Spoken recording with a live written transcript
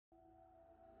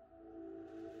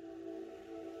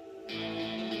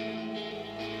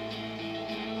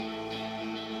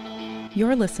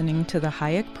You're listening to the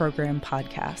Hayek Program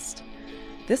podcast.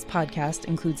 This podcast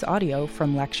includes audio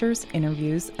from lectures,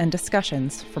 interviews, and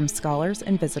discussions from scholars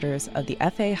and visitors of the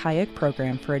F.A. Hayek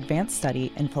Program for Advanced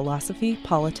Study in Philosophy,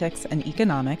 Politics, and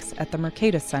Economics at the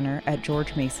Mercatus Center at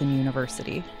George Mason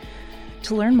University.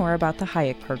 To learn more about the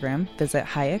Hayek Program, visit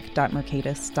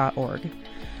hayek.mercatus.org.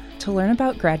 To learn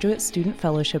about graduate student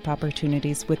fellowship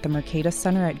opportunities with the Mercatus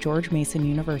Center at George Mason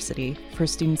University for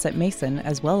students at Mason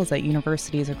as well as at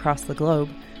universities across the globe,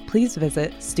 please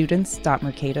visit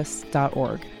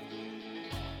students.mercatus.org.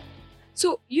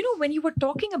 So, when you were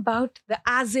talking about the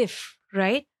as if,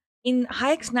 right? In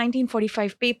Hayek's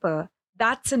 1945 paper,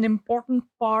 that's an important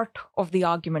part of the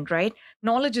argument, right?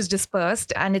 Knowledge is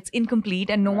dispersed and it's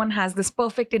incomplete and no one has this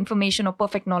perfect information or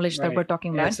perfect knowledge that we're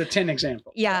talking about. It's the 10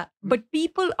 example. Yeah, but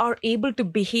people are able to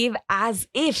behave as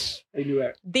if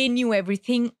they knew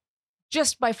everything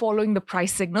just by following the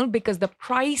price signal, because the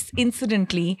price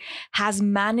incidentally has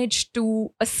managed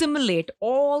to assimilate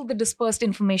all the dispersed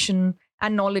information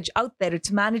and knowledge out there. It's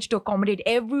managed to accommodate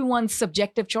everyone's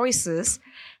subjective choices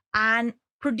and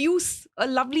produce a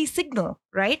lovely signal,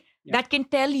 right? Yeah. That can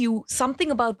tell you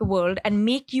something about the world and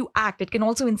make you act. It can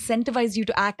also incentivize you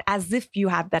to act as if you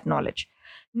have that knowledge.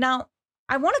 Now,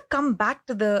 I want to come back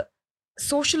to the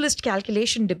socialist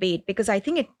calculation debate because I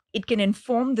think it can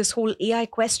inform this whole AI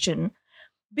question.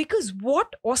 Because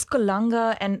what Oscar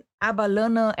Lange and Abba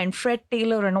Lerner and Fred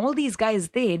Taylor and all these guys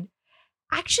did,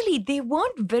 actually, they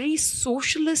weren't very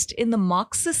socialist in the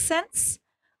Marxist sense.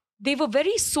 They were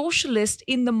very socialist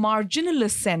in the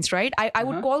marginalist sense, right? I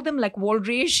would call them like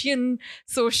Walrasian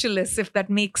socialists, if that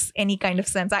makes any kind of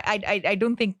sense. I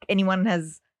don't think anyone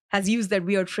has used that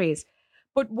weird phrase.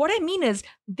 But what I mean is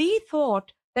they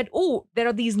thought that, there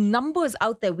are these numbers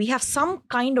out there. We have some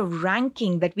kind of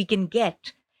ranking that we can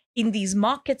get in these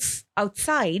markets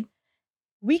outside.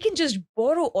 We can just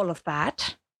borrow all of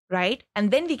that, right? And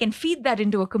then we can feed that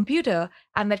into a computer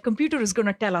and that computer is going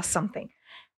to tell us something.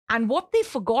 And what they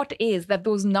forgot is that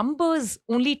those numbers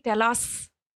only tell us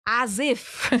as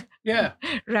if,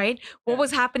 right? What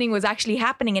was happening was actually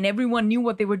happening and everyone knew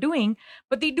what they were doing,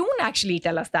 but they don't actually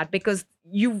tell us that because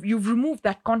you've removed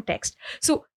that context.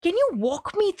 So can you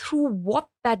walk me through what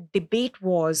that debate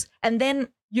was? And then,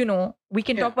 we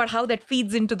can talk about how that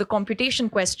feeds into the computation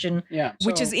question,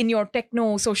 which is in your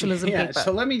techno-socialism paper.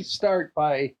 So let me start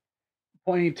by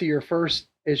pointing to your first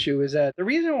issue is that the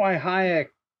reason why Hayek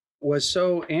was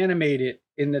so animated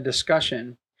in the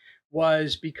discussion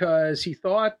was because he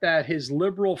thought that his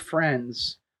liberal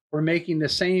friends were making the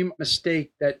same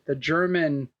mistake that the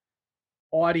German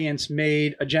audience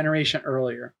made a generation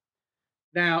earlier.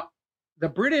 Now, the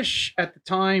British at the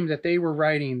time that they were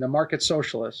writing, the market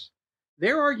socialists,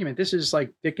 their argument, this is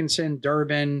like Dickinson,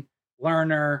 Durbin,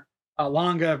 Lerner,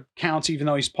 Lange counts, even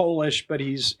though he's Polish, but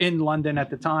he's in London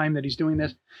at the time that he's doing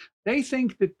this. They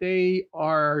think that they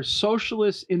are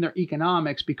socialists in their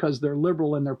economics because they're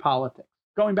liberal in their politics.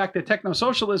 Going back to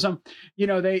techno-socialism,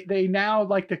 they now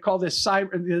like to call this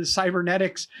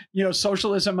cybernetics,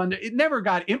 socialism. It never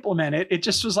got implemented. It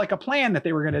just was like a plan that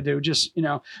they were going to do,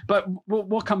 but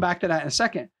we'll come back to that in a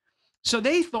second. So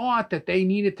they thought that they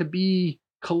needed to be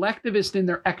collectivist in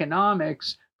their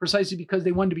economics precisely because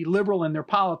they wanted to be liberal in their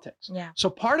politics. Yeah.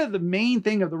 So part of the main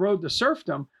thing of the road to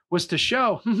serfdom was to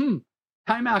show,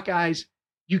 time out, guys,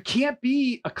 you can't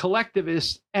be a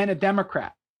collectivist and a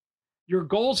Democrat. Your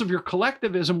goals of your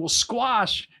collectivism will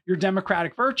squash your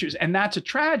democratic virtues, and that's a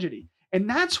tragedy. And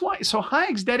that's why, so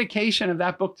Hayek's dedication of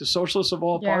that book to socialists of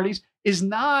all parties is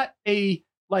not a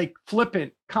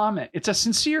flippant comment. It's a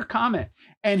sincere comment.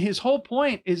 And his whole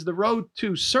point is the road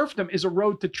to serfdom is a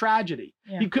road to tragedy.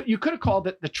 Yeah. You could have called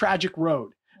it the tragic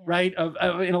road, right, of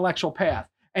intellectual path.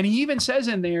 And he even says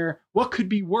in there, what could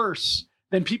be worse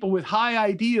than people with high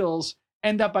ideals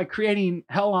end up by creating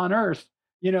hell on earth,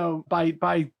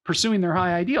 by pursuing their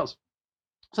high ideals.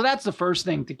 So that's the first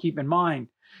thing to keep in mind.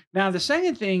 Now, the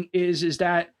second thing is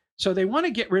that, so they want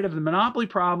to get rid of the monopoly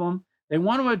problem. They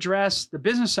want to address the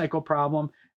business cycle problem.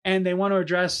 And they want to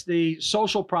address the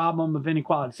social problem of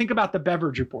inequality. Think about the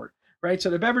Beveridge Report, right?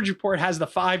 So the Beveridge Report has the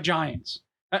 5 giants.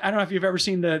 I don't know if you've ever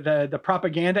seen the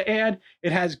propaganda ad.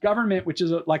 It has government, which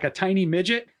is like a tiny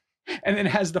midget, and then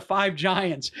it has the 5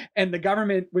 giants. And the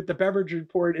government with the Beveridge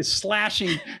Report is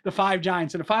slashing the 5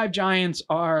 giants. And the 5 giants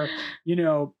are,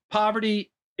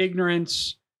 poverty,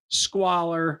 ignorance,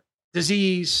 squalor,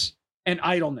 disease, and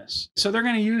idleness. So they're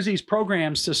going to use these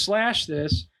programs to slash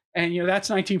this. And, that's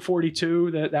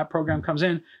 1942, that program comes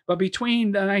in. But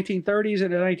between the 1930s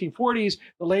and the 1940s,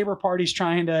 the Labor Party's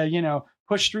trying to,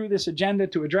 push through this agenda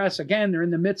to address, again, they're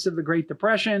in the midst of the Great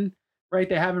Depression, right?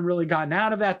 They haven't really gotten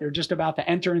out of that. They're just about to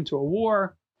enter into a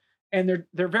war. and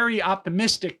they're very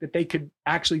optimistic that they could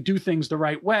actually do things the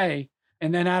right way.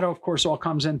 And then that, of course, all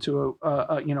comes into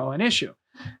an issue.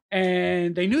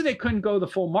 And they knew they couldn't go the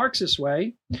full Marxist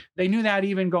way. They knew that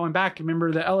even going back.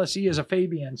 Remember, the LSE is a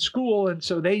Fabian school, and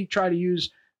so they try to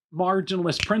use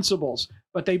marginalist principles,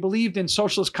 but they believed in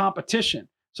socialist competition.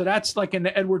 So that's like in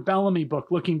the Edward Bellamy book,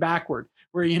 Looking Backward,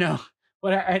 where,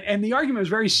 and the argument was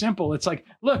very simple. It's like,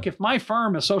 look, if my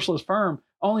firm, a socialist firm,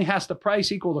 only has the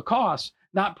price equal to cost,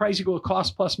 not price equal to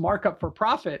cost plus markup for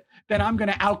profit, then I'm going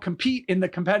to outcompete in the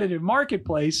competitive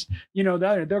marketplace. They're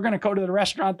going to go to the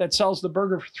restaurant that sells the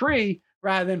burger for $3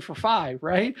 rather than for $5,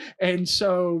 right? And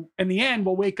so in the end,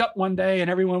 we'll wake up one day and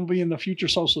everyone will be in the future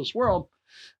socialist world.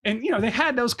 And, they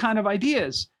had those kind of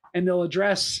ideas, and they'll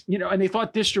address, and they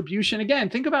thought distribution, again,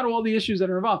 think about all the issues that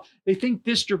are involved. They think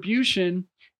distribution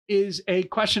is a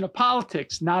question of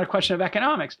politics, not a question of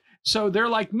economics. So they're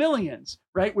like millions,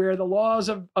 right? Where the laws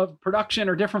of production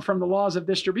are different from the laws of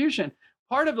distribution.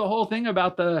 Part of the whole thing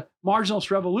about the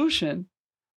marginalist revolution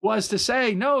was to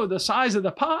say, no, the size of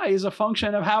the pie is a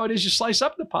function of how it is you slice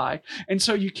up the pie. And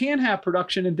so you can have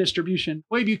production and distribution.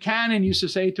 The way Buchanan used to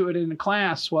say to it in the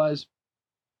class was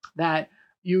that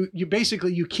you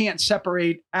basically, you can't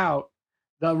separate out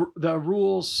the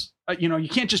rules. You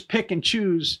can't just pick and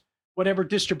choose whatever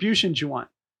distributions you want.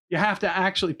 You have to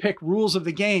actually pick rules of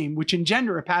the game, which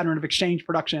engender a pattern of exchange,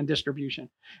 production, and distribution.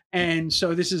 And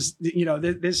so this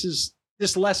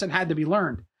lesson had to be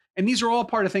learned. And these are all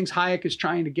part of things Hayek is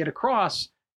trying to get across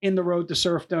in The Road to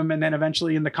Serfdom, and then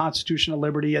eventually in the Constitution of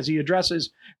Liberty, as he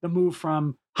addresses the move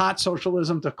from hot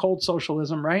socialism to cold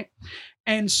socialism, right?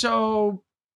 And so,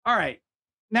 all right,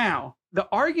 now the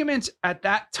arguments at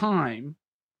that time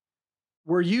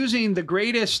were using the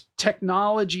greatest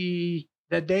technology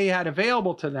that they had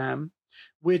available to them,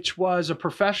 which was a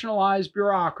professionalized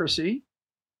bureaucracy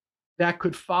that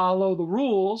could follow the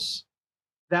rules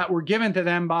that were given to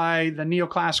them by the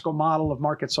neoclassical model of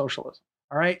market socialism.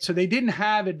 All right. So they didn't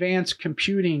have advanced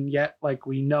computing yet, like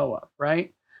we know of,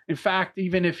 right? In fact,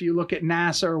 even if you look at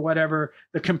NASA or whatever,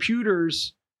 the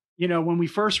computers, when we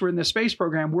first were in the space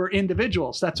program, were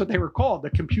individuals. That's what they were called, the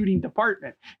computing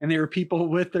department. And they were people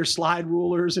with their slide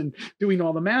rulers and doing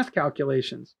all the math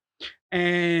calculations.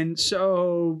 And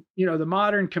so, the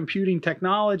modern computing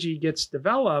technology gets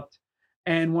developed.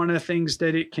 And one of the things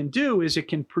that it can do is it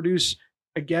can produce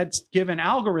against given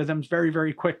algorithms very,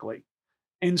 very quickly.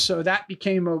 And so that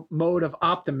became a mode of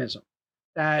optimism,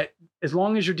 that as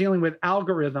long as you're dealing with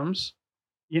algorithms,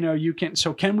 you can,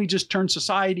 so can we just turn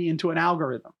society into an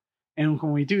algorithm? And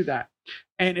can we do that?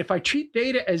 And if I treat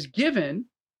data as given,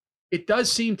 it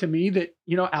does seem to me that,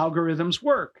 algorithms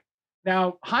work.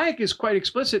 Now, Hayek is quite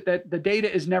explicit that the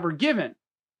data is never given,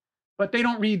 but they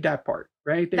don't read that part,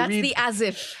 right? That's the as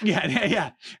if.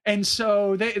 Yeah. And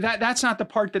so that's not the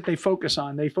part that they focus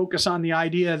on. They focus on the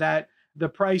idea that the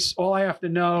price, all I have to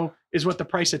know is what the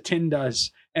price of tin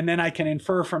does. And then I can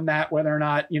infer from that whether or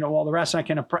not, all the rest, I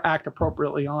can act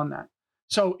appropriately on that.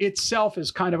 So itself is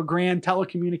kind of a grand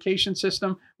telecommunication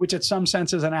system, which in some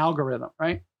sense is an algorithm,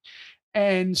 right?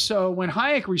 And so when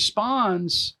Hayek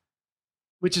responds,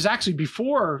 which is actually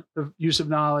before the use of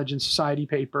knowledge in society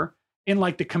paper, in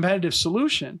like the competitive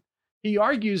solution, he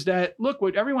argues that, look,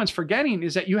 what everyone's forgetting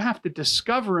is that you have to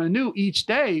discover anew each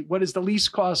day what is the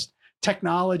least cost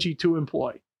technology to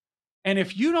employ. And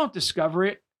if you don't discover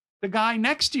it, the guy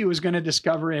next to you is going to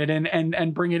discover it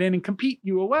and bring it in and compete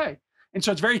you away. And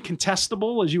so it's very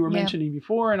contestable, as you were mentioning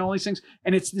before, and all these things.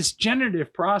 And it's this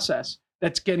generative process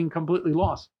that's getting completely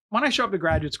lost. When I show up to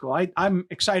graduate school, I'm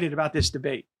excited about this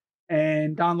debate.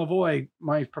 And Don Lavoie,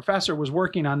 my professor, was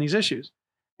working on these issues.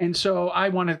 And so I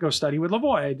wanted to go study with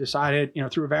Lavoie. I decided,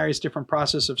 through various different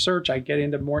process of search, I get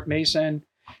into Mort Mason,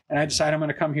 and I decided I'm going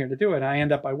to come here to do it. And I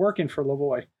end up by working for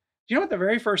Lavoie. Do you know what the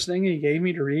very first thing he gave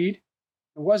me to read?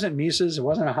 It wasn't Mises. It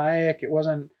wasn't a Hayek. It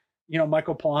wasn't,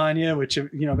 Michael Polanyi, which,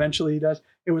 eventually he does.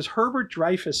 It was Herbert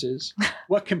Dreyfus's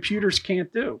What Computers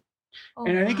Can't Do. Oh,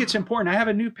 and I think it's important. I have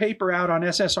a new paper out on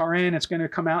SSRN. It's going to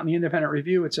come out in the Independent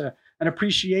Review. It's an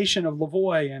appreciation of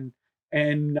Lavoie,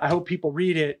 and I hope people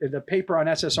read it. The paper on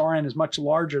SSRN is much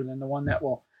larger than the one that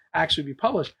will actually be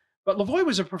published. But Lavoie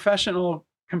was a professional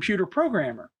computer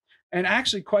programmer, and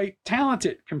actually quite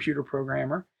talented computer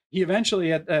programmer. He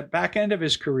eventually, at the back end of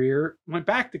his career, went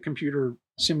back to computer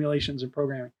simulations and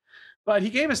programming. But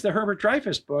he gave us the Herbert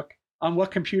Dreyfus book on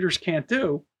What Computers Can't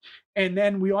Do. And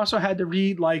then we also had to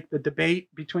read like the debate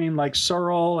between like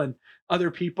Searle and other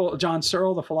people, John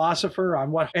Searle, the philosopher,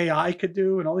 on what AI could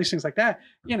do and all these things like that.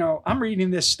 I'm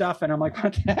reading this stuff and I'm like,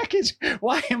 what the heck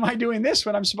why am I doing this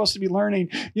when I'm supposed to be learning,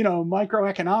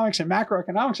 microeconomics and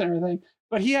macroeconomics and everything?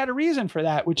 But he had a reason for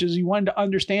that, which is he wanted to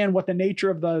understand what the nature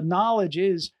of the knowledge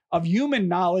is, of human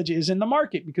knowledge is in the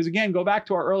market. Because again, go back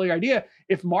to our earlier idea,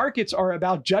 if markets are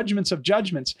about judgments of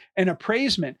judgments and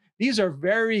appraisement, these are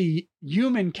very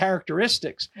human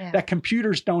characteristics that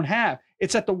computers don't have.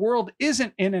 It's that the world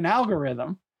isn't in an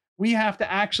algorithm. We have to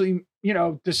actually,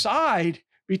 decide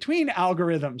between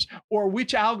algorithms or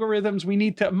which algorithms we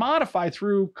need to modify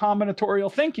through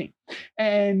combinatorial thinking.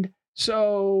 And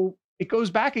so it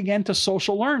goes back again to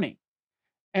social learning.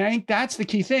 And I think that's the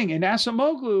key thing. And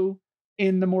Acemoglu,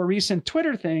 in the more recent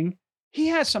Twitter thing, he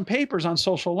has some papers on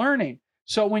social learning.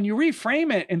 So when you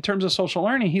reframe it in terms of social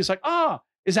learning, he's like,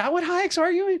 is that what Hayek's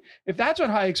arguing? If that's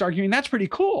what Hayek's arguing, that's pretty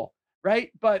cool,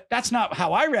 right? But that's not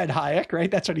how I read Hayek,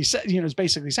 right? That's what he said, is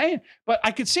basically saying. But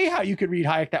I could see how you could read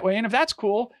Hayek that way. And if that's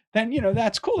cool, then,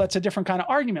 that's cool. That's a different kind of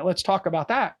argument. Let's talk about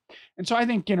that. And so I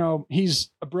think, he's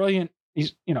a brilliant,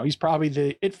 he's probably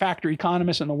the it factor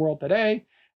economist in the world today.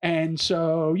 And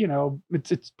so,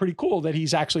 it's pretty cool that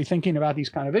he's actually thinking about these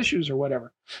kind of issues or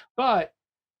whatever. But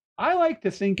I like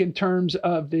to think in terms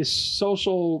of this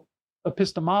social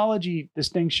epistemology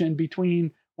distinction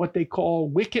between what they call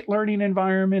wicked learning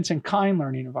environments and kind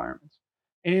learning environments.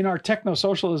 And in our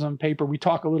techno-socialism paper, we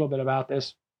talk a little bit about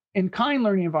this. In kind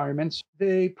learning environments,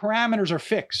 the parameters are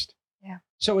fixed. Yeah.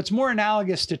 So it's more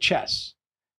analogous to chess.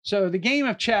 So the game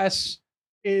of chess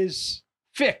is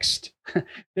fixed.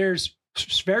 There's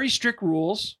very strict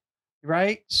rules,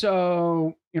 right?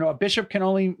 So, a bishop can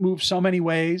only move so many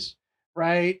ways,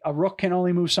 right? A rook can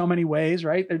only move so many ways,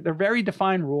 right? They're very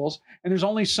defined rules, and there's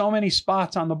only so many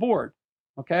spots on the board,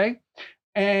 okay?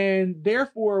 And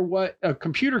therefore, what a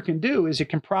computer can do is it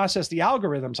can process the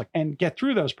algorithms and get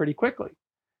through those pretty quickly.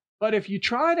 But if you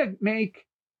try to make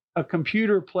a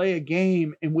computer play a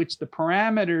game in which the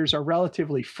parameters are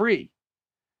relatively free,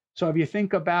 so if you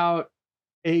think about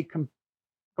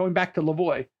going back to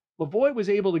Lavoie was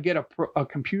able to get a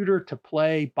computer to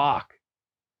play Bach,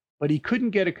 but he couldn't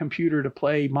get a computer to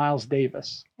play Miles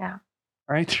Davis. Yeah.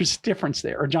 Right. There's a difference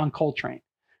there, or John Coltrane.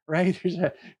 Right.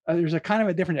 There's a kind of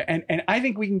a different, and I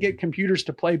think we can get computers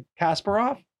to play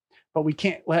Kasparov, but we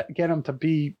can't get them to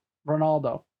be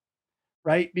Ronaldo.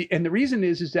 Right. And the reason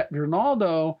is that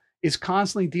Ronaldo is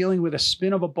constantly dealing with a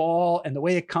spin of a ball and the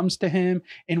way it comes to him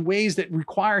in ways that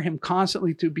require him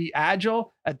constantly to be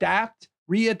agile, adapt,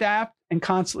 readapt, and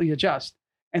constantly adjust.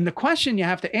 And the question you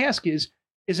have to ask is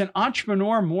an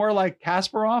entrepreneur more like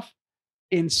Kasparov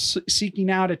in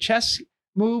seeking out a chess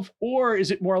move, or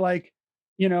is it more like,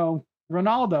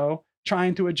 Ronaldo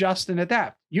trying to adjust and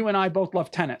adapt? You and I both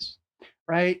love tennis,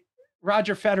 right?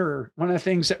 Roger Federer, one of the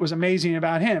things that was amazing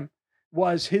about him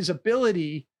was his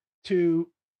ability to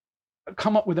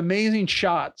come up with amazing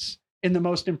shots in the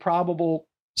most improbable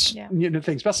things,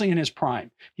 especially in his prime.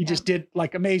 He just did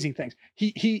amazing things.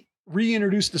 He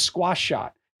reintroduced the squash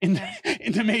shot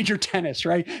into major tennis,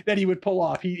 right? That he would pull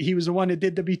off. He was the one that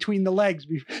did the between the legs,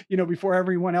 before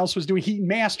everyone else was doing. He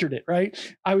mastered it, right?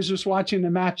 I was just watching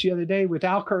the match the other day with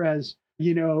Alcaraz,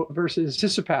 versus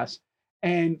Tsitsipas,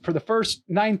 and for the first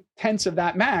 9/10 of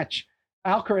that match,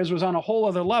 Alcaraz was on a whole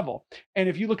other level. And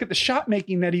if you look at the shot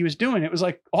making that he was doing, it was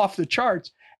off the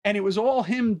charts, and it was all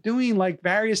him doing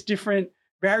various different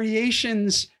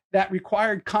variations that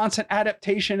required constant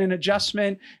adaptation and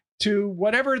adjustment to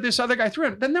whatever this other guy threw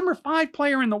in. The number 5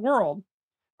 player in the world,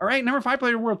 all right, number 5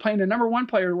 player in the world playing the number 1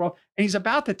 player in the world, and he's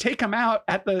about to take him out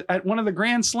at one of the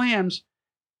Grand Slams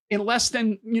in less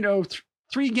than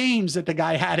 3 games that the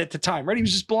guy had at the time, right? He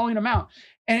was just blowing him out.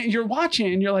 And you're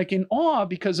watching and you're in awe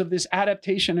because of this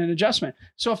adaptation and adjustment.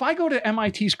 So if I go to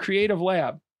MIT's Creative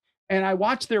Lab and I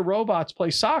watch their robots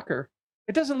play soccer,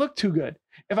 it doesn't look too good.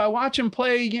 If I watch them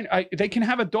play, they can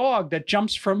have a dog that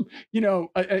jumps from,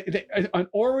 an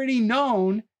already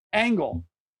known angle,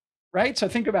 right? So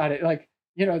think about it.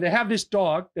 They have this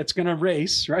dog that's going to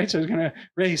race, right? So it's going to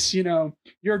race,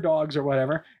 your dogs or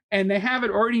whatever. And they have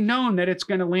it already known that it's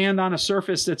going to land on a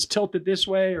surface that's tilted this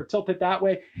way or tilted that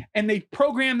way. And they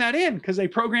program that in because they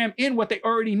program in what they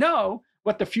already know,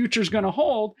 what the future is going to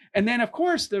hold. And then, of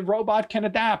course, the robot can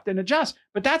adapt and adjust.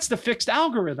 But that's the fixed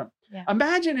algorithm. Yeah.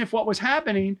 Imagine if what was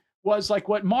happening was like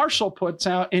what Marshall puts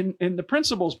out in the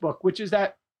Principles book, which is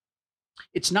that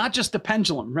it's not just the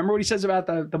pendulum. Remember what he says about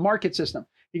the market system?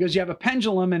 He goes, you have a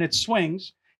pendulum and it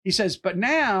swings. He says, but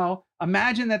now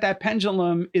imagine that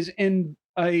pendulum is in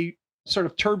a sort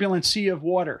of turbulent sea of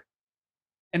water.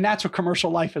 And that's what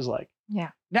commercial life is like.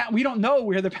 Yeah. Now we don't know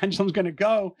where the pendulum's going to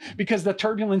go because the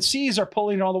turbulent seas are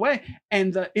pulling it all the way.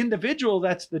 And the individual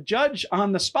that's the judge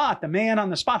on the spot, the man on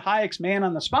the spot, Hayek's man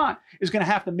on the spot, is going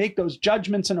to have to make those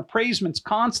judgments and appraisements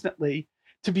constantly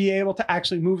to be able to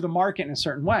actually move the market in a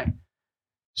certain way.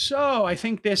 So I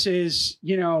think this is,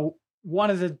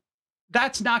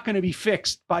 that's not going to be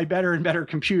fixed by better and better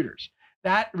computers.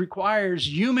 That requires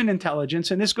human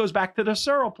intelligence. And this goes back to the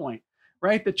Searle point,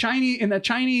 right? In the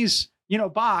Chinese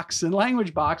box and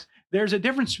language box, there's a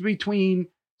difference between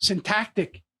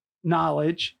syntactic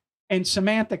knowledge and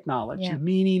semantic knowledge,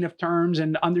 meaning of terms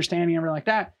and understanding, everything like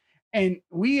that. And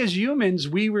we as humans,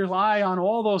 we rely on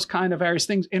all those kind of various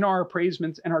things in our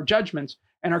appraisements and our judgments,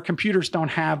 and our computers don't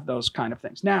have those kind of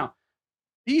things. Now,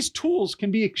 these tools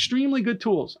can be extremely good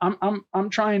tools. I'm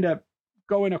trying to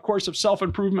go in a course of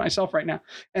self-improvement myself right now.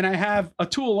 And I have a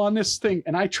tool on this thing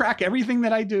and I track everything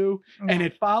that I do and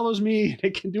it follows me and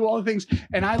it can do all the things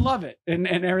and I love it and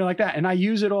everything like that. And I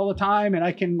use it all the time and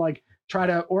I can try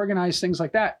to organize things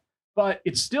like that. But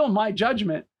it's still my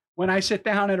judgment when I sit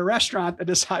down at a restaurant to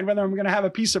decide whether I'm going to have a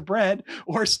piece of bread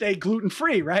or stay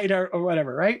gluten-free, right? Or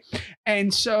whatever, right?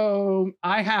 And so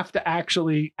I have to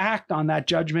actually act on that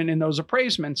judgment in those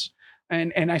appraisements.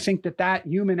 And I think that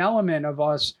human element of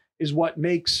us is what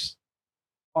makes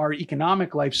our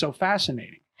economic life so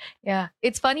fascinating. Yeah.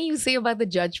 It's funny you say about the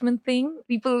judgment thing.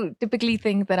 People typically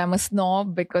think that I'm a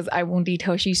snob because I won't eat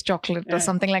Hershey's chocolate or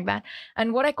something like that.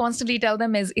 And what I constantly tell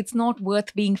them is it's not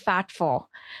worth being fat for,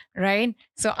 right?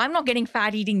 So I'm not getting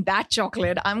fat eating that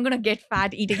chocolate. I'm going to get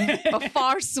fat eating a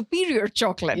far superior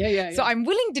chocolate. So I'm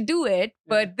willing to do it,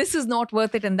 but this is not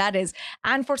worth it. And that is.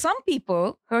 And for some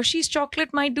people, Hershey's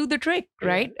chocolate might do the trick,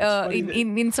 right?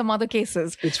 In some other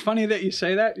cases. It's funny that you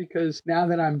say that because now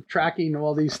that I'm tracking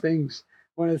all these things,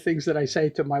 one of the things that I say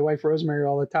to my wife, Rosemary,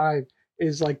 all the time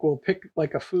is we'll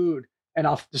pick a food and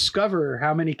I'll discover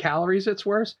how many calories it's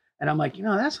worth. And I'm like,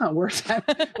 that's not worth that.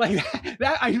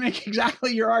 that I make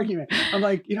exactly your argument. I'm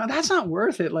like, that's not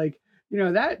worth it.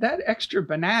 That extra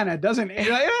banana doesn't,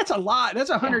 that's a lot. That's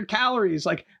 100 calories.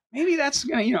 Maybe that's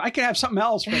going to, I could have something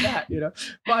else for that,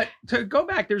 But to go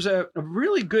back, there's a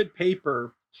really good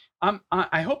paper.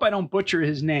 I hope I don't butcher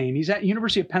his name. He's at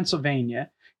University of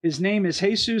Pennsylvania. His name is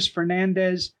Jesus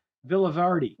Fernandez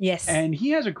Villavardi. Yes. And he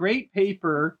has a great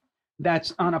paper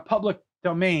that's on a public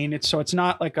domain. It's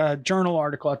not like a journal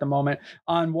article at the moment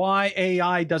on why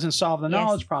AI doesn't solve the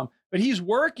knowledge problem. But he's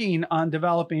working on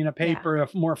developing a paper, a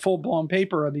more full-blown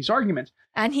paper of these arguments.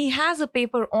 And he has a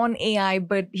paper on AI,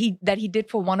 but he did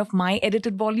for one of my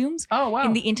edited volumes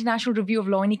in the International Review of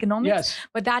Law and Economics. Yes.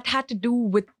 But that had to do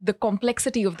with the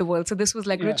complexity of the world. So this was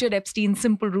Richard Epstein's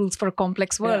Simple Rules for a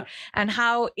Complex World and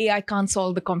how AI can't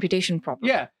solve the computation problem.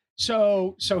 Yeah.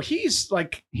 So he's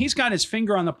got his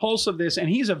finger on the pulse of this, and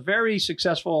he's a very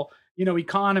successful,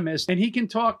 economist, and he can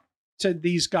talk to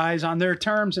these guys on their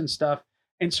terms and stuff.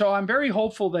 And so I'm very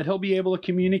hopeful that he'll be able to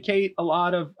communicate a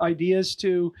lot of ideas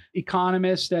to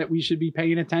economists that we should be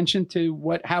paying attention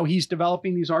to how he's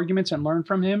developing these arguments and learn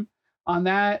from him on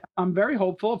that. I'm very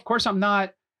hopeful. Of course, I'm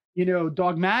not,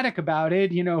 dogmatic about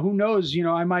it. Who knows?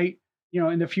 I might,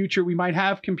 in the future, we might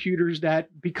have computers that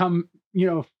become,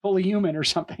 fully human or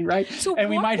something, right? So and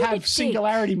we might have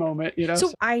singularity moment,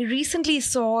 So I recently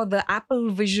saw the Apple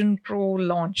Vision Pro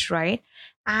launch, right?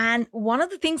 And one of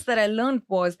the things that I learned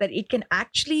was that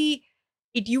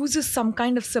it uses some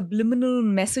kind of subliminal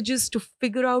messages to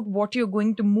figure out what you're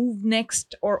going to move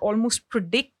next or almost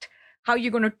predict how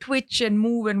you're going to twitch and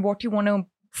move and what you want to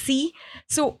see.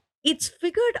 So it's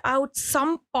figured out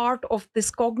some part of this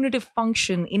cognitive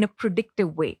function in a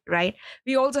predictive way, right?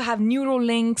 We also have neural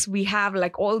links. We have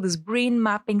all this brain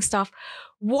mapping stuff.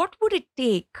 What would it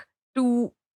take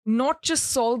to not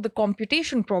just solve the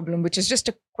computation problem, which is just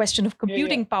a question of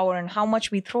computing power and how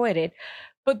much we throw at it,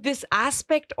 but this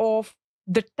aspect of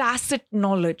the tacit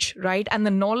knowledge, right? And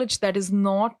the knowledge that is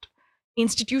not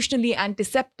institutionally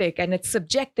antiseptic and it's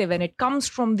subjective and it comes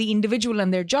from the individual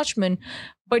and their judgment.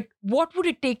 But what would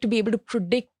it take to be able to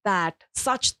predict that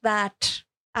such that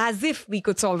as if we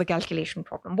could solve the calculation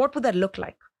problem? What would that look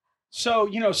like? So,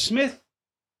 Smith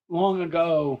long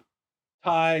ago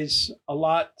ties a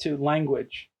lot to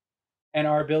language and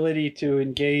our ability to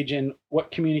engage in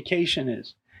what communication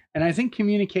is. And I think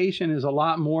communication is a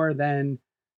lot more than,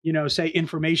 say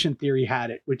information theory had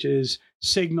it, which is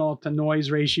signal to noise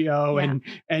ratio. And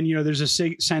there's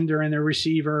a sender and a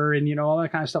receiver and, all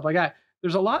that kind of stuff like that.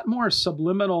 There's a lot more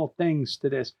subliminal things to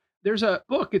this. There's a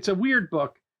book. It's a weird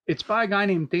book. It's by a guy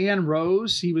named Dan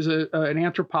Rose. He was an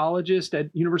anthropologist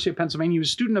at University of Pennsylvania. He was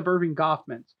a student of Irving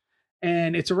Goffman's.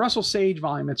 And it's a Russell Sage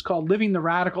volume. It's called Living the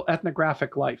Radical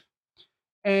Ethnographic Life.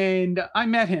 And I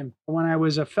met him when I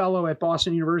was a fellow at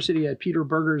Boston University at Peter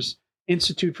Berger's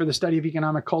Institute for the Study of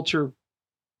Economic Culture,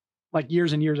 like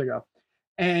years and years ago.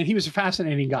 And he was a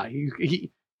fascinating guy.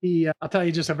 I'll tell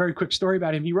you just a very quick story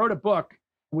about him. He wrote a book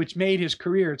which made his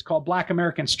career. It's called Black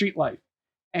American Street Life.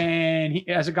 And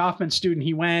as a Goffman student,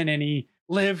 he went and he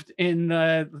lived in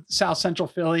the South Central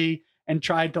Philly and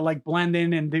tried to like blend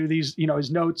in and do these,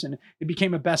 his notes, and it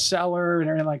became a bestseller and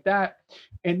everything like that.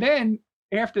 And then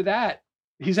after that,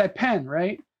 he's at Penn,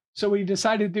 right? So what he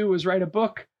decided to do was write a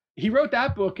book. He wrote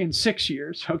that book in 6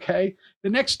 years, okay? The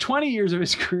next 20 years of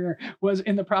his career was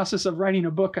in the process of writing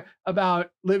a book about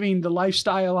living the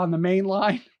lifestyle on the main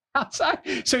line outside.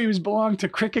 So he was belonged to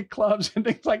cricket clubs and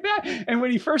things like that. And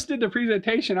when he first did the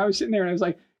presentation, I was sitting there and I was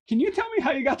like, can you tell me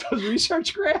how you got those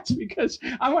research grants? Because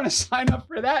I want to sign up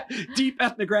for that deep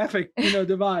ethnographic,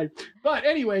 divide. But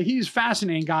anyway, he's a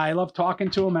fascinating guy. I love talking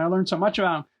to him and I learned so much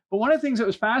about him. But one of the things that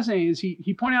was fascinating is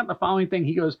he pointed out the following thing.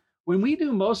 He goes, when we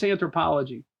do most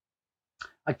anthropology,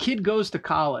 a kid goes to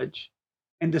college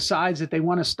and decides that they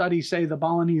want to study, say, the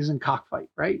Balinese and cockfight,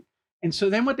 right? And so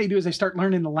then what they do is they start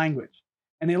learning the language.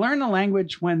 And they learn the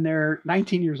language when they're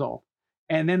 19 years old.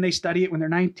 And then they study it when they're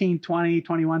 19, 20,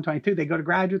 21, 22. They go to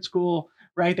graduate school,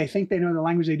 right? They think they know the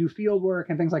language. They do field work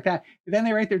and things like that. And then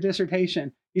they write their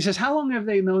dissertation. He says, how long have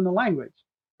they known the language,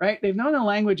 right? They've known the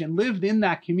language and lived in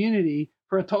that community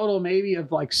for a total maybe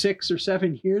of like 6 or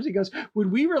 7 years. He goes,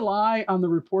 would we rely on the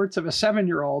reports of a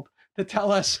 7-year-old to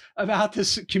tell us about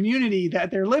this community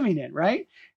that they're living in, right?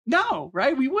 No,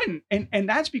 right? We wouldn't. And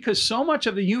that's because so much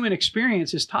of the human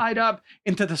experience is tied up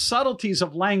into the subtleties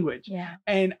of language. Yeah.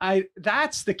 And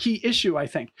that's the key issue, I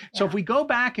think. So if we go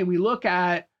back and we look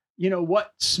at,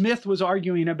 what Smith was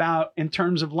arguing about in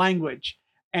terms of language,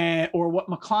 or what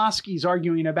McCloskey's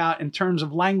arguing about in terms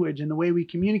of language and the way we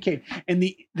communicate, and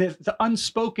the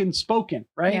unspoken spoken,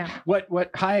 right? Yeah. What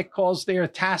Hayek calls their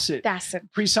tacit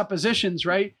presuppositions,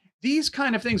 right? These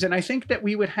kind of things. And I think that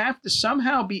we would have to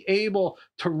somehow be able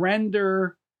to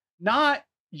render not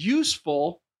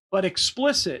useful, but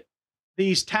explicit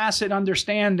these tacit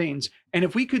understandings. And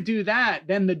if we could do that,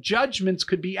 then the judgments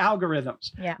could be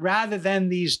algorithms rather than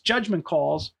these judgment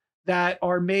calls that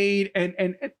are made.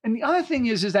 And the other thing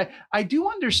is that I do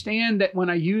understand that when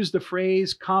I use the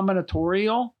phrase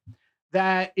combinatorial,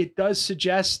 that it does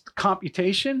suggest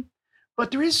computation, but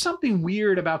there is something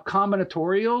weird about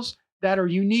combinatorials that are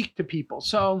unique to people.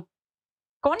 So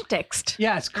context.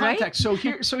 Yes, context.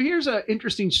 Right? So here's an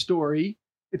interesting story.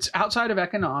 It's outside of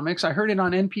economics. I heard it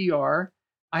on NPR.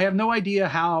 I have no idea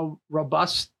how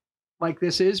robust like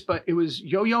this is, but it was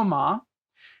Yo-Yo Ma.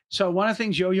 So one of the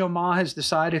things Yo-Yo Ma has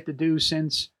decided to do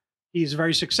since he's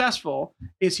very successful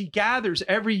is he gathers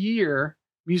every year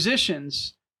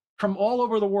musicians from all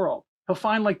over the world. He'll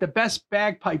find like the best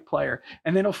bagpipe player,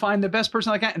 and then he'll find the best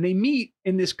person like that. And they meet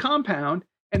in this compound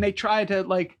and they try to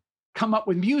like come up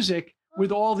with music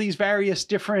with all these various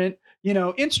different,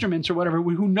 instruments or whatever,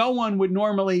 who no one would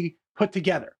normally put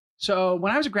together. So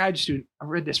when I was a graduate student, I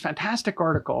read this fantastic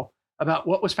article about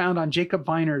what was found on Jacob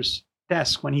Weiner's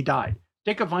desk when he died.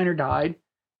 Jacob Weiner died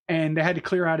and they had to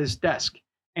clear out his desk.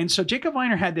 And so Jacob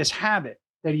Weiner had this habit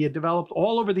that he had developed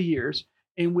all over the years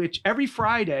in which every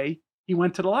Friday he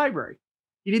went to the library.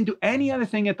 He didn't do any other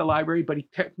thing at the library, but he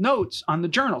took notes on the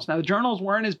journals. Now, the journals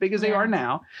weren't as big as they are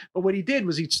now, but what he did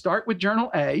was he'd start with journal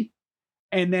A,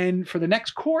 and then for the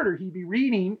next quarter, he'd be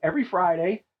reading every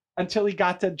Friday until he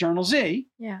got to journal Z.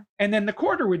 Yeah. And then the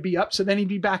quarter would be up, so then he'd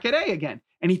be back at A again.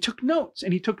 And he took notes,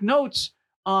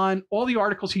 on all the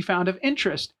articles he found of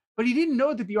interest, but he didn't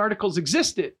know that the articles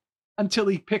existed until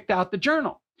he picked out the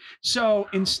journal. So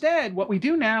instead, what we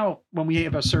do now when we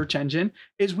have a search engine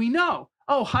is we know,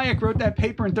 oh, Hayek wrote that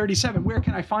paper in 37. Where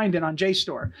can I find it on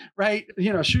JSTOR, right?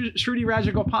 Shruti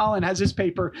Rajagopalan has this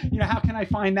paper. How can I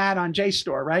find that on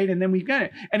JSTOR, right? And then we get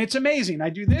it. And it's amazing. I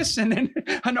do this and then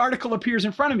an article appears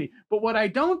in front of me. But what I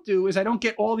don't do is I don't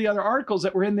get all the other articles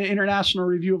that were in the International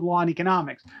Review of Law and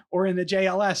Economics or in the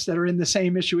JLS that are in the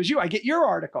same issue as you. I get your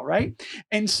article, right?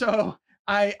 And so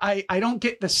I don't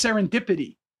get the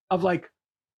serendipity of like,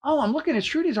 oh, I'm looking at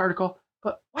Shruti's article,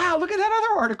 but wow, look at that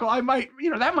other article. I might,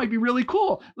 that might be really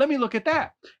cool. Let me look at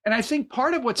that. And I think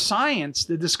part of what science,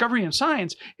 the discovery of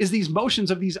science, is these motions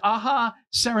of these aha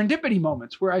serendipity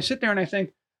moments where I sit there and I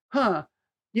think, that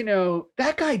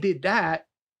guy did that,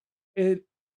 and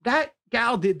that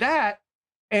gal did that,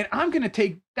 and I'm going to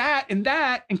take that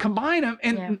and combine them,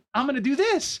 and I'm going to do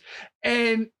this.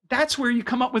 And that's where you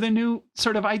come up with a new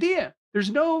sort of idea.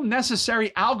 There's no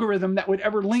necessary algorithm that would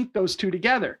ever link those two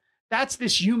together. That's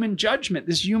this human judgment,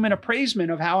 this human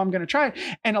appraisement of how I'm going to try it.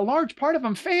 And a large part of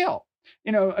them fail.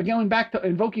 going back to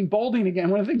invoking Boulding again,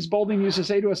 one of the things Boulding used to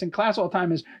say to us in class all the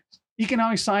time is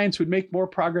economic science would make more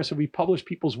progress if we published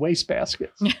people's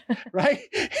wastebaskets, right?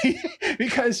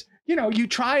 Because, you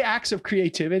try acts of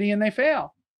creativity and they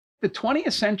fail. The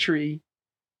 20th century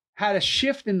had a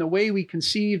shift in the way we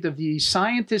conceived of the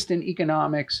scientist in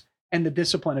economics and the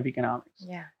discipline of economics.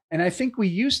 Yeah. And I think we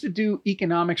used to do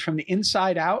economics from the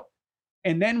inside out.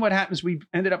 And then what happens, we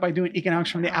ended up by doing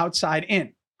economics from the outside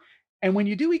in. And when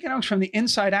you do economics from the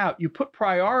inside out, you put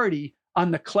priority on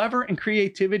the clever and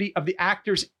creativity of the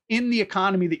actors in the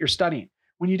economy that you're studying.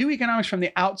 When you do economics from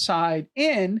the outside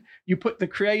in, you put the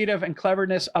creative and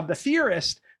cleverness of the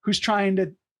theorist who's trying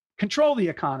to control the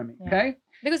economy. Yeah. Okay.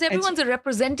 Because everyone's a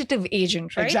representative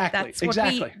agent, right? Exactly. That's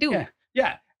what we do.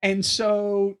 Yeah. And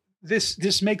so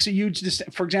this makes a huge,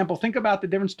 for example, think about the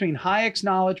difference between Hayek's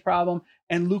knowledge problem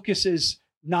and Lucas's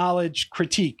knowledge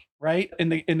critique, right? In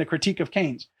the critique of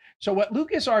Keynes. So what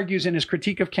Lucas argues in his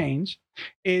critique of Keynes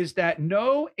is that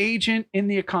no agent in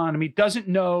the economy doesn't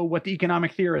know what the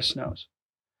economic theorist knows.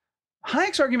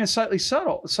 Hayek's argument is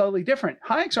slightly different.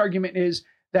 Hayek's argument is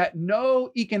that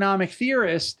no economic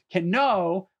theorist can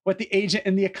know what the agent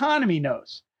in the economy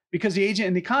knows, because the agent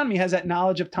in the economy has that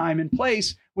knowledge of time and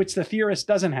place, which the theorist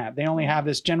doesn't have. They only have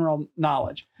this general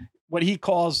knowledge, what he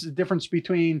calls the difference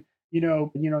between,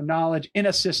 knowledge in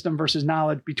a system versus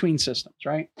knowledge between systems,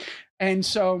 right? And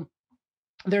so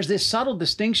there's this subtle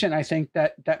distinction, I think,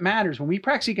 that matters when we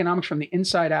practice economics from the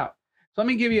inside out. So let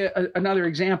me give you another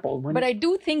example. But I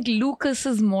do think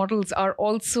Lucas's models are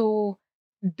also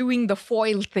doing the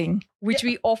foil thing, which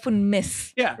we often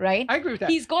miss. Yeah, right. I agree with that.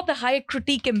 He's got the Hayek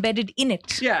critique embedded in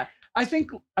it. Yeah, I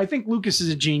think Lucas is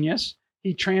a genius.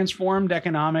 He transformed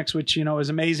economics, which is an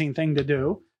amazing thing to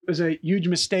do. It was a huge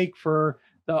mistake for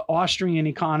the Austrian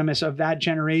economists of that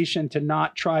generation to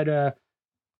not try to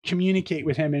communicate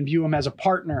with him and view him as a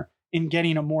partner in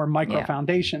getting a more micro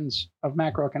foundations of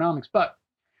macroeconomics. But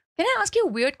can I ask you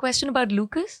a weird question about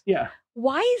Lucas? Yeah.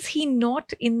 Why is he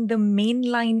not in the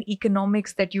mainline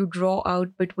economics that you draw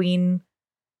out between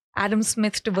Adam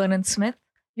Smith to Vernon Smith?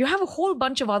 You have a whole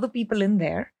bunch of other people in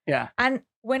there. Yeah. And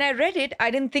when I read it, I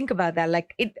didn't think about that.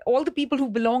 Like all the people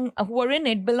who are in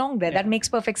it belong there. Yeah. That makes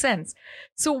perfect sense.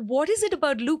 So what is it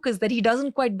about Lucas that he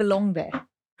doesn't quite belong there?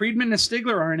 Friedman and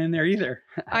Stigler aren't in there either.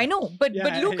 I know, but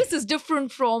Lucas is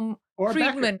different from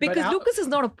Friedman, because Lucas is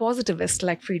not a positivist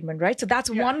like Friedman, right? So that's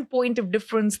one point of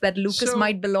difference that Lucas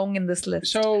might belong in this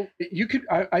list. So you could,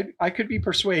 I could be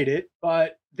persuaded,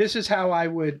 but this is how I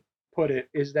would put it,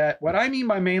 is that what I mean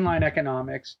by mainline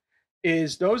economics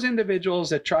is those individuals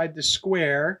that tried to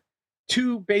square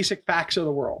two basic facts of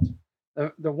the world.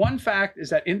 The one fact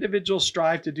is that individuals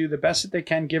strive to do the best that they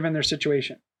can given their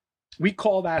situation. We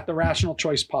call that the rational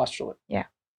choice postulate. Yeah.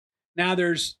 Now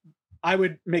I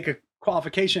would make a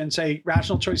qualification and say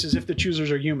rational choice is if the choosers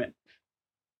are human.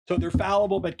 So they're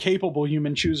fallible but capable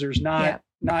human choosers, not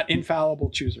infallible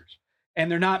choosers. And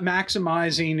they're not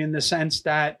maximizing in the sense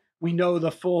that we know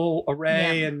the full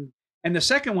array. Yeah. And the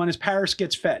second one is Paris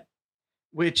gets fed,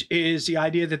 which is the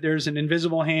idea that there's an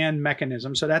invisible hand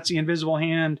mechanism. So that's the invisible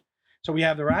hand. So we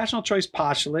have the rational choice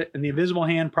postulate and the invisible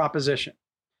hand proposition.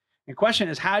 The question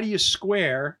is, how do you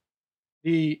square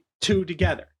the two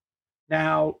together?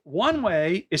 Now, one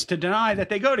way is to deny that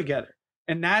they go together.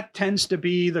 And that tends to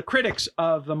be the critics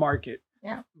of the market.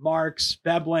 Yeah. Marx,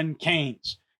 Veblen,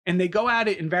 Keynes. And they go at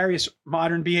it in various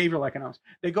modern behavioral economics.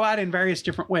 They go at it in various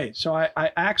different ways. So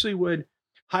I actually would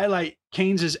highlight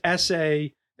Keynes's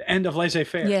essay, The End of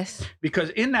Laissez-Faire. Yes. Because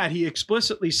in that, he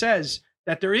explicitly says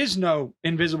that there is no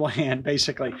invisible hand,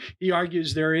 basically. He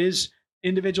argues there is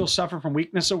individuals suffer from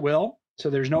weakness of will, so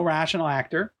there's no rational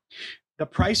actor. The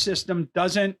price system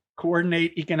doesn't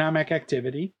coordinate economic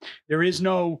activity. There is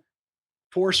no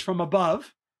force from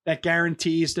above that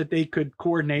guarantees that they could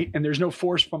coordinate, and there's no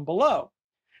force from below.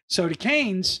 So to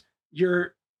Keynes,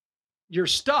 you're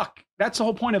stuck. That's the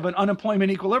whole point of an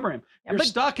unemployment equilibrium. You're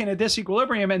stuck in a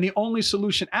disequilibrium, and the only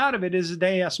solution out of it is a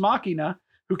deus machina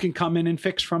who can come in and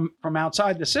fix from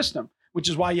outside the system, which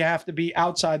is why you have to be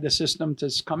outside the system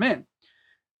to come in.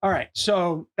 All right,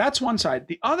 so that's one side.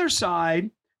 The other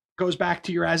side goes back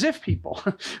to your as if people,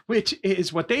 which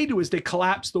is what they do is they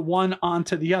collapse the one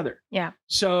onto the other. Yeah.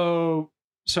 So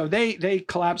they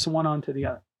collapse the one onto the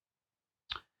other.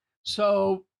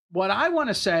 So what I want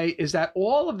to say is that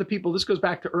all of the people, this goes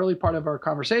back to early part of our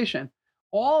conversation,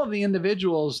 all of the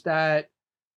individuals that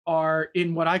are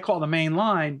in what I call the main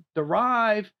line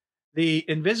derive the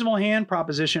invisible hand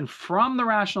proposition from the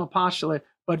rational postulate,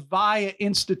 but via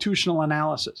institutional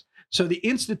analysis. So the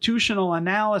institutional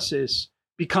analysis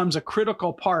becomes a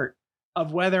critical part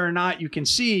of whether or not you can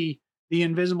see the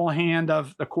invisible hand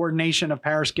of the coordination of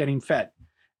Paris getting fed.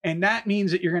 And that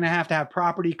means that you're going to have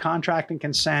property, contract, and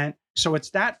consent. So it's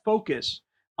that focus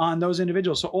on those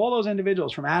individuals. So all those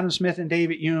individuals from Adam Smith and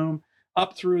David Hume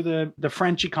up through the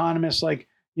French economists like,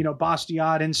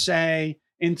 Bastiat and Say,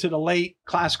 into the late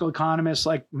classical economists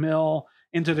like Mill,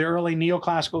 into the early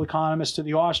neoclassical economists, to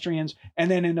the Austrians, and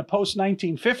then in the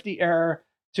post-1950 era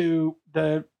to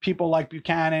the people like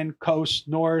Buchanan, Coase,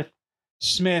 North,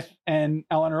 Smith, and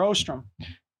Elinor Ostrom.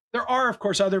 There are, of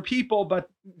course, other people, but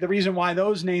the reason why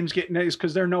those names get is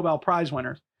because they're Nobel Prize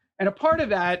winners. And a part of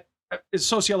that is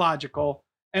sociological.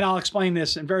 And I'll explain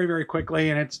this and very, very quickly.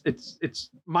 And it's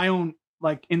my own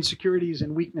like insecurities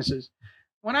and weaknesses.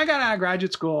 When I got out of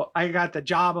graduate school, I got the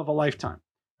job of a lifetime.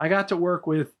 I got to work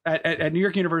at New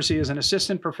York University as an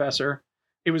assistant professor.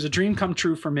 It was a dream come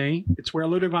true for me. It's where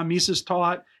Ludwig von Mises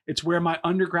taught. It's where my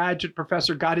undergraduate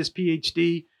professor got his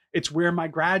PhD. It's where my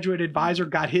graduate advisor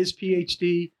got his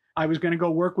PhD. I was going to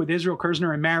go work with Israel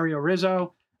Kirzner and Mario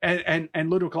Rizzo and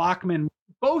Ludwig Lachmann,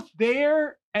 both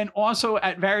there and also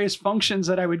at various functions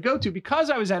that I would go to because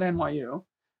I was at NYU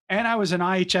and I was an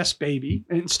IHS baby,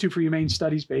 Institute for Humane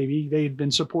Studies baby. They had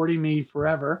been supporting me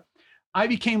forever. I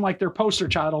became like their poster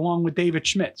child along with David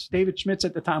Schmitz. David Schmitz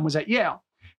at the time was at Yale.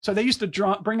 So they used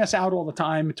to bring us out all the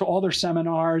time to all their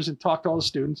seminars and talk to all the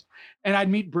students. And I'd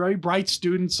meet very bright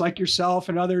students like yourself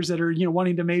and others that are,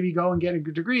 wanting to maybe go and get a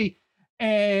degree.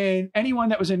 And anyone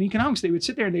that was in economics, they would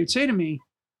sit there and they would say to me,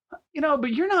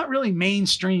 but you're not really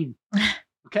mainstream.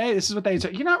 Okay. This is what they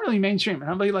say. You're not really mainstream. And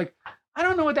I'm like, I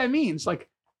don't know what that means. Like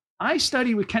I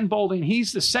studied with Ken Boulding.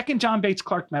 He's the second John Bates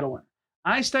Clark Medal winner.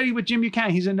 I studied with Jim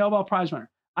Buchanan. He's a Nobel Prize winner.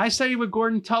 I studied with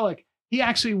Gordon Tullock. He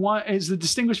actually is the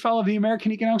Distinguished Fellow of the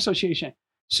American Economic Association.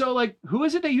 So like, who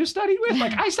is it that you studied with?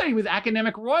 Like I studied with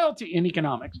academic royalty in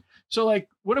economics. So like,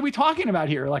 what are we talking about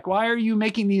here? Like, why are you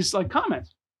making these like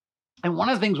comments? And one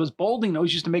of the things was Boulding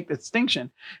always used to make the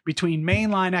distinction between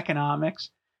mainline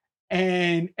economics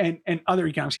and other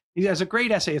economics. He has a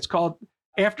great essay. It's called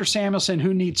After Samuelson,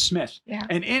 Who Needs Smith? Yeah.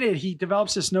 And in it, he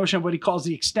develops this notion of what he calls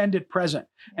the extended present.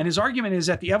 And his argument is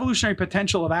that the evolutionary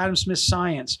potential of Adam Smith's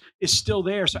science is still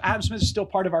there. So Adam Smith is still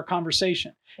part of our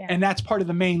conversation. Yeah. And that's part of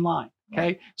the main line.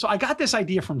 Okay. Yeah. So I got this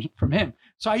idea from him.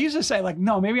 So I used to say like,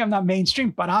 no, maybe I'm not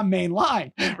mainstream, but I'm main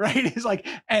line. Right. It's like,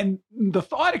 and the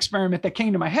thought experiment that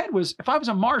came to my head was if I was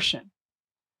a Martian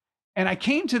and I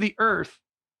came to the Earth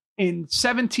in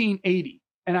 1780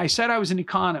 and I said I was an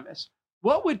economist,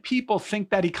 what would people think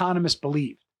that economists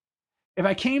believed? If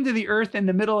I came to the Earth in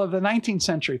the middle of the 19th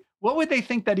century, what would they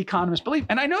think that economists believe?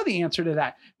 And I know the answer to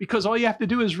that because all you have to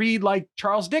do is read like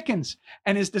Charles Dickens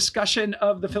and his discussion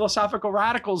of the philosophical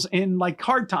radicals in like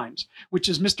Hard Times, which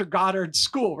is Mr. Goddard's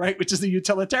school, right? Which is the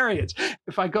utilitarians.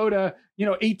 If I go to,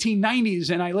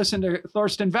 1890s and I listen to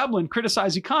Thorstein Veblen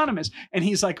criticize economists and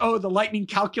he's like, oh, the lightning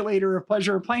calculator of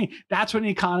pleasure of playing. That's what an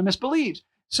economist believes.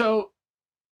 So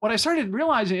what I started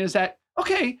realizing is that,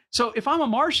 okay, so if I'm a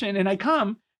Martian and I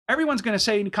come, everyone's going to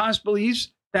say an economist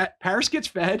believes that Paris gets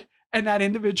fed and that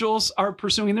individuals are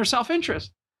pursuing their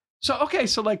self-interest. So, okay,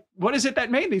 so like, what is it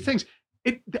that made these things?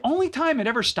 The only time it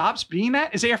ever stops being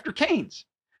that is after Keynes.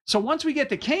 So once we get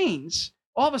to Keynes,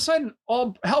 all of a sudden,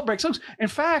 all hell breaks loose. In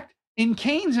fact, in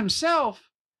Keynes himself,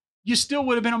 you still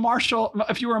would have been a Marshall.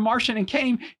 If you were a Martian in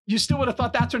Keynes, you still would have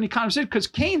thought that's what an economist is because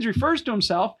Keynes refers to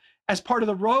himself as part of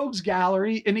the rogues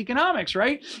gallery in economics,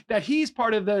 right? That he's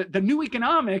part of the new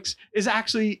economics is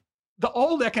actually the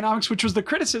old economics, which was the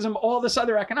criticism of all this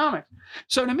other economics.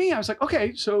 So to me, I was like,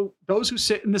 okay, so those who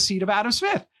sit in the seat of Adam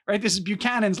Smith, right? This is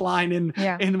Buchanan's line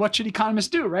in What Should Economists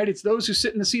Do, right? It's those who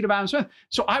sit in the seat of Adam Smith.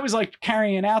 So I was like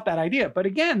carrying out that idea. But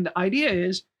again, the idea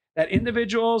is that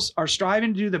individuals are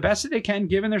striving to do the best that they can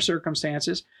given their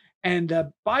circumstances. And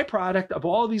the byproduct of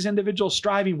all of these individuals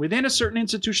striving within a certain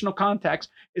institutional context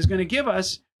is going to give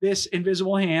us this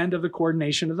invisible hand of the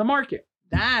coordination of the market.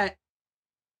 That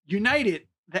united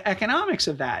the economics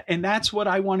of that. And that's what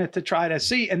I wanted to try to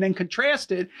see and then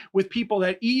contrast it with people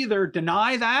that either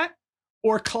deny that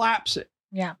or collapse it.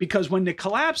 Yeah. Because when they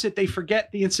collapse it, they forget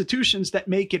the institutions that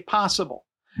make it possible.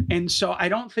 And so I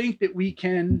don't think that we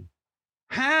can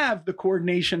have the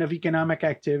coordination of economic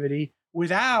activity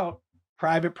without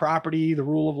private property, the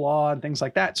rule of law, and things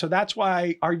like that. So that's why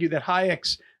I argue that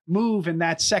Hayek's move in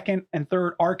that second and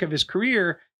third arc of his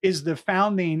career is the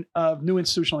founding of new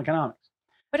institutional economics.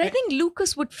 But I think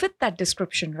Lucas would fit that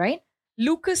description, right?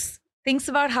 Lucas thinks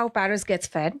about how Paris gets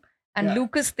fed, and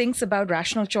Lucas thinks about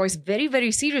rational choice very,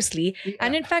 very seriously. Yeah.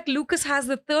 And in fact, Lucas has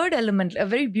the third element, a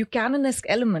very Buchanan-esque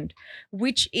element,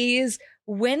 which is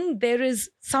when there is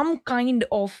some kind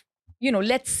of,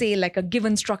 let's say like a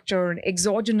given structure, an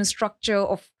exogenous structure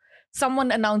of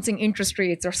someone announcing interest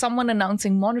rates or someone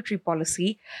announcing monetary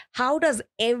policy, how does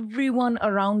everyone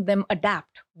around them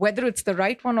adapt, whether it's the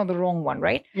right one or the wrong one,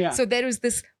 right? Yeah. So there is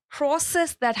this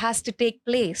process that has to take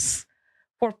place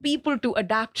for people to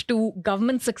adapt to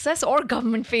government success or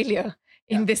government failure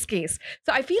in this case.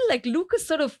 So I feel like Lucas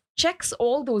sort of checks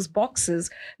all those boxes.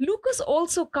 Lucas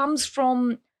also comes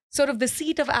from sort of the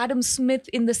seat of Adam Smith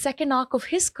in the second arc of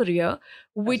his career,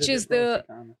 which is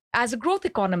as a growth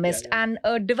economist and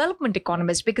a development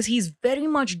economist, because he's very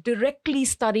much directly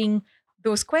studying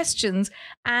those questions.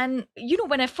 And,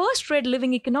 when I first read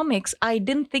Living Economics, I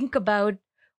didn't think about,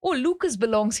 oh, Lucas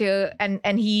belongs here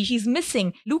and he's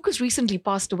missing. Lucas recently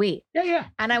passed away. Yeah.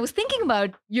 And I was thinking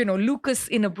about, Lucas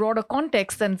in a broader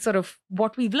context and sort of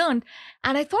what we've learned.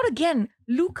 And I thought again,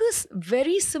 Lucas,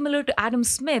 very similar to Adam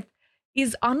Smith,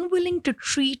 is unwilling to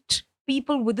treat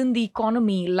people within the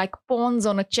economy like pawns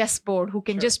on a chessboard who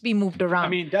can just be moved around. I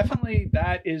mean, definitely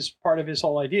that is part of his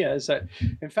whole idea, is that,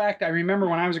 in fact, I remember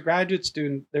when I was a graduate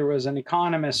student, there was an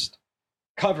Economist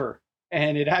cover,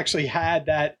 and it actually had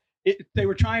that. They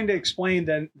were trying to explain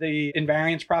the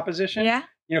invariance proposition. Yeah.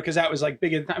 Because that was like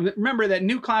big at the time. Remember that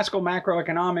new classical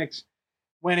macroeconomics,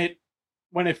 when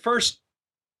it first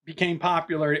became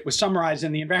popular, it was summarized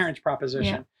in the invariance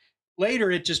proposition. Yeah.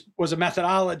 Later, it just was a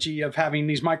methodology of having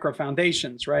these micro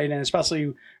foundations, right? And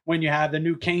especially when you have the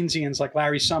new Keynesians like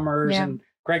Larry Summers and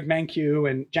Greg Mankiw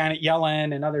and Janet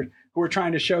Yellen and others who were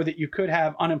trying to show that you could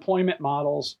have unemployment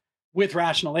models with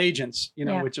rational agents,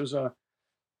 which was a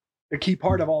key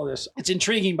part of all this. It's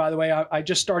intriguing, by the way. I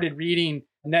just started reading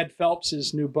Ned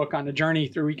Phelps's new book on the journey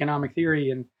through economic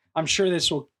theory, and I'm sure this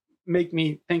will make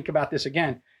me think about this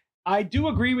again. I do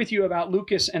agree with you about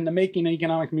Lucas and the making an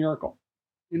economic miracle.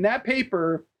 In that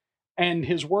paper and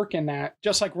his work in that,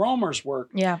 just like Romer's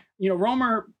work,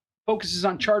 Romer focuses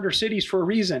on charter cities for a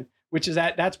reason, which is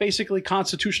that's basically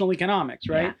constitutional economics,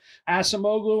 right? Yeah.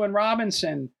 Acemoglu and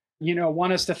Robinson,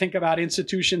 want us to think about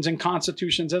institutions and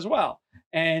constitutions as well.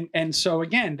 And so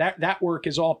again, that work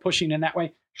is all pushing in that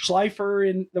way. Schleifer,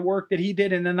 in the work that he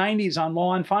did in the 90s on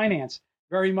law and finance,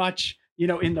 very much,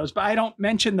 in those. But I don't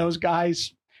mention those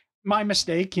guys. My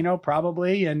mistake,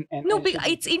 probably. And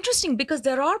it's interesting because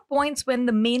there are points when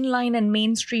the mainline and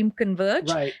mainstream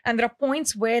converge, right, and there are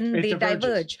points when they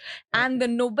diverge. And the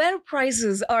Nobel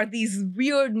Prizes are these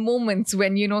weird moments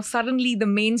when, suddenly the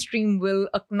mainstream will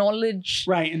acknowledge.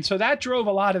 Right. And so that drove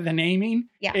a lot of the naming,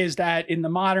 is that in the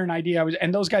modern idea,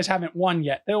 and those guys haven't won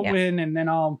yet. They'll win, and then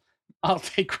I'll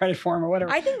take credit for him or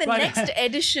whatever. I think the next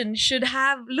edition should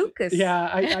have Lucas. Yeah,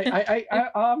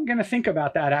 I'm going to think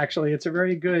about that, actually. It's a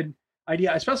very good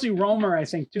idea, especially Romer, I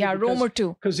think, too. Yeah, Romer,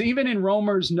 too. Because even in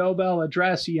Romer's Nobel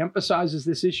address, he emphasizes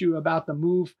this issue about the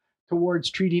move towards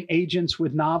treating agents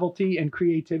with novelty and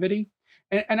creativity.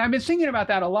 And I've been thinking about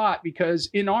that a lot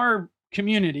because in our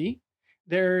community,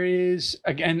 there is,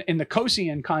 again, in the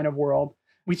Coasian kind of world,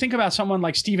 we think about someone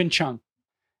like Stephen Chung.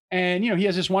 And, he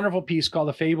has this wonderful piece called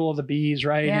The Fable of the Bees,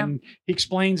 right? Yeah. And he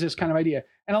explains this kind of idea.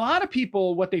 And a lot of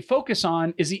people, what they focus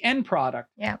on is the end product,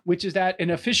 which is that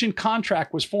an efficient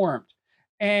contract was formed.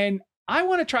 And I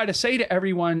want to try to say to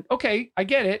everyone, okay, I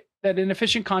get it, that an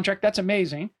efficient contract, that's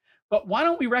amazing. But why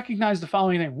don't we recognize the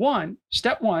following thing?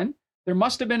 Step one, there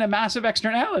must have been a massive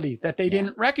externality that they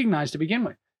didn't recognize to begin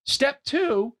with. Step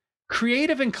two,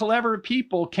 creative and clever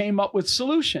people came up with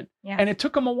solution. Yeah. And it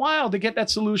took them a while to get that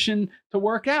solution to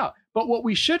work out. But what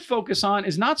we should focus on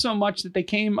is not so much that they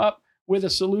came up with a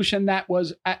solution that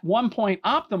was at one point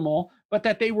optimal, but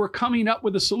that they were coming up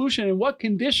with a solution and what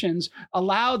conditions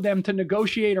allowed them to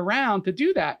negotiate around to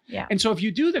do that. Yeah. And so if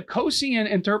you do the Coasian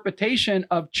interpretation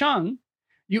of Chung,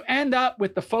 you end up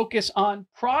with the focus on,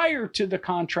 prior to the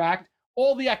contract,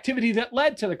 all the activity that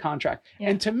led to the contract.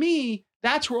 Yeah. And to me,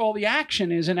 that's where all the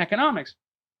action is in economics.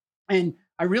 And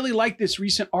I really like this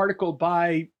recent article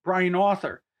by Brian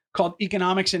Author called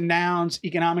Economics in Nouns,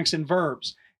 Economics in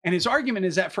Verbs. And his argument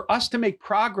is that for us to make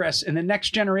progress in the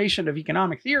next generation of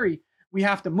economic theory, we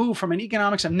have to move from an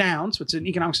economics of nouns, which is an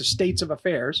economics of states of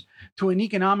affairs, to an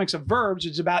economics of verbs,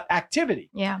 which is about activity.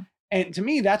 Yeah. And to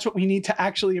me, that's what we need to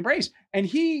actually embrace. And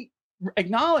he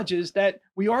acknowledges that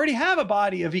we already have a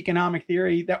body of economic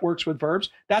theory that works with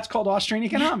verbs. That's called Austrian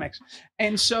economics.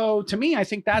 And so to me, I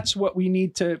think that's what we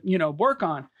need to, work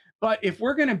on. But if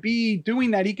we're going to be doing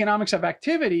that economics of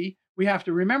activity, we have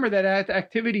to remember that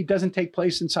activity doesn't take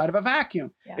place inside of a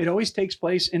vacuum. Yeah. It always takes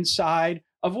place inside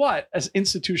of what? As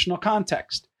institutional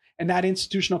context. And that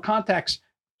institutional context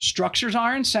structures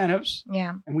our incentives.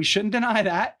 Yeah. And we shouldn't deny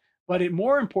that. But it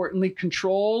more importantly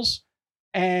controls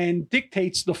and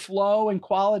dictates the flow and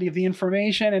quality of the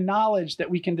information and knowledge that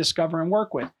we can discover and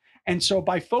work with. And so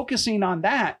by focusing on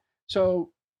that,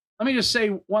 so let me just say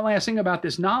one last thing about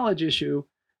this knowledge issue.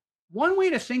 One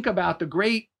way to think about the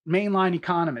great mainline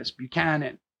economists,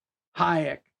 Buchanan,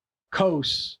 Hayek,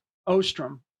 Coase,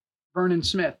 Ostrom, Vernon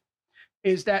Smith,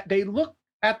 is that they look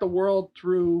at the world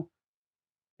through,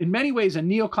 in many ways, a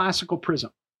neoclassical prism.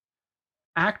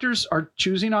 Actors are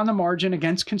choosing on the margin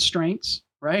against constraints,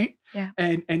 right? Yeah.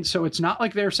 And so it's not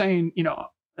like they're saying,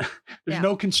 there's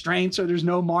no constraints or there's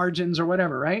no margins or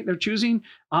whatever, right? They're choosing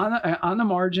on the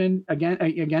margin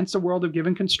against the world of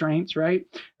given constraints, right?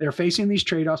 They're facing these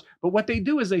trade-offs. But what they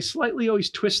do is they slightly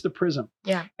always twist the prism.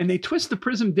 Yeah. And they twist the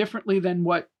prism differently than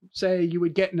what, say, you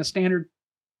would get in a standard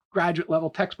graduate level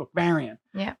textbook variant.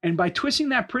 Yeah. And by twisting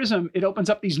that prism, it opens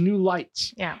up these new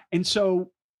lights. Yeah. And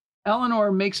so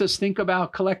Eleanor makes us think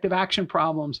about collective action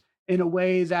problems in a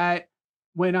way that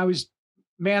when I was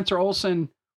Manther Olson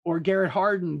or Garrett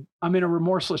Hardin, I'm in a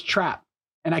remorseless trap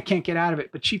and I can't get out of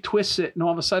it. But she twists it, and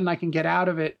all of a sudden I can get out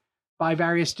of it by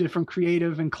various different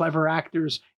creative and clever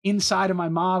actors inside of my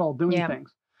model doing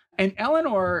things. And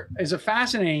Eleanor is a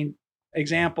fascinating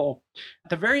example.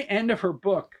 At the very end of her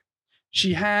book,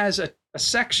 she has a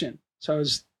section, so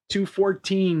it's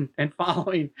 214 and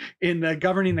following in the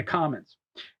Governing the Commons.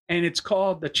 And it's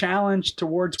called The Challenge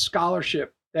Towards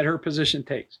Scholarship that her position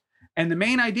takes. And the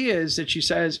main idea is that she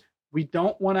says, we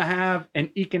don't want to have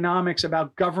an economics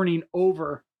about governing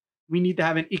over. We need to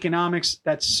have an economics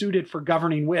that's suited for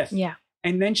governing with. Yeah.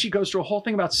 And then she goes through a whole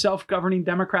thing about self-governing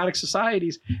democratic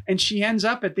societies. And she ends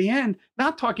up at the end,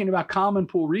 not talking about common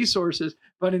pool resources,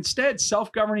 but instead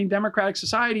self-governing democratic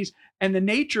societies and the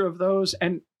nature of those,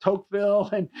 and Tocqueville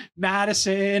and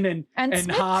Madison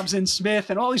and Hobbes and Smith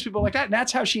and all these people like that. And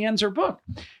that's how she ends her book.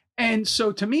 And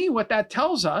so to me, what that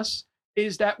tells us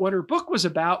is that what her book was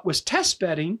about was test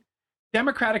bedding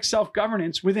democratic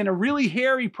self-governance within a really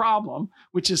hairy problem,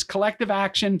 which is collective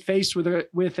action faced with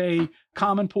a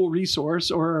common pool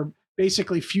resource, or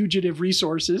basically fugitive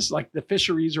resources like the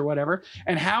fisheries or whatever.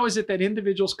 And how is it that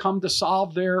individuals come to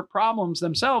solve their problems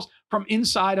themselves from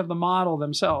inside of the model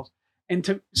themselves?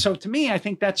 And so to me, I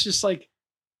think that's just like,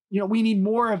 we need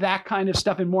more of that kind of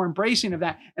stuff and more embracing of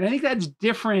that. And I think that's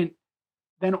different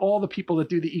than all the people that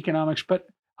do the economics. But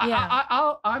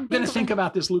I'm going to think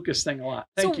about this Lucas thing a lot.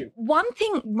 Thank you. One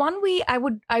way I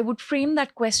would frame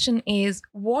that question is,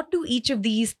 what do each of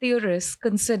these theorists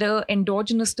consider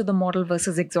endogenous to the model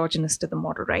versus exogenous to the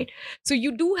model, right? So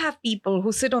you do have people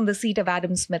who sit on the seat of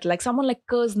Adam Smith, like someone like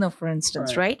Kerzner, for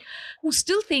instance, right? Who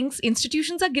still thinks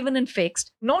institutions are given and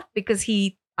fixed, not because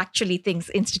he actually thinks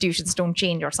institutions don't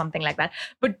change or something like that,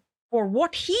 but for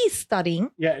what he's studying,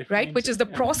 right? Which is the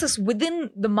process within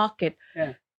the market.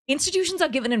 Yeah. Institutions are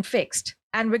given and fixed,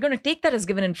 and we're going to take that as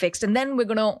given and fixed, and then we're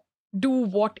going to do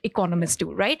what economists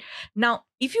do, right? Now,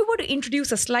 if you were to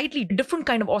introduce a slightly different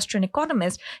kind of Austrian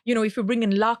economist, if you bring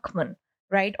in Lachmann,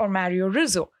 right, or Mario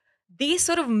Rizzo, they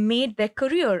sort of made their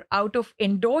career out of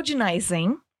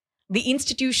endogenizing the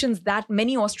institutions that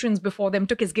many Austrians before them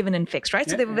took as given and fixed, right?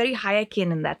 So they were very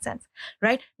Hayekian in that sense,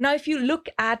 right? Now, if you look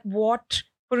at what,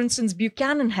 for instance,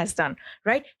 Buchanan has done,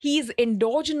 right? He's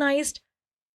endogenized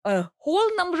a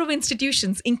whole number of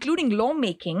institutions, including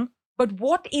lawmaking, but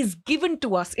what is given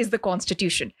to us is the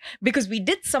Constitution, because we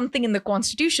did something in the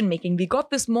Constitution making. We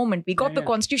got this moment, we got the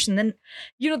Constitution, then,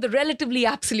 the relatively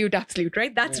absolute,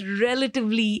 right? That's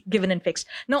relatively given and fixed.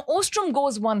 Now, Ostrom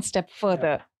goes one step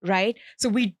further, right? So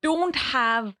we don't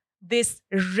have this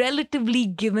relatively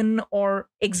given or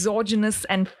exogenous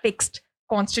and fixed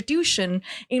Constitution.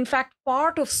 In fact,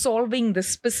 part of solving the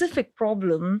specific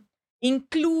problem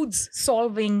includes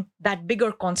solving that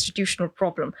bigger constitutional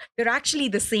problem. They're actually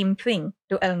the same thing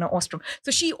to Eleanor Ostrom.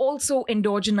 So she also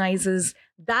endogenizes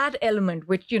that element,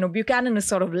 which, Buchanan is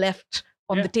sort of left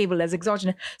on the table as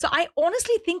exogenous. So I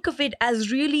honestly think of it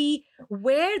as really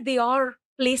where they are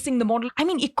placing the model. I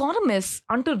mean, economists,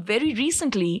 until very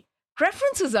recently,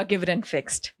 preferences are given and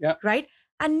fixed, right?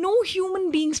 And no human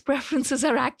being's preferences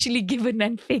are actually given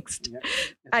and fixed.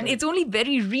 And it's only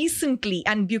very recently,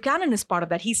 and Buchanan is part of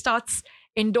that, he starts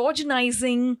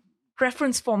endogenizing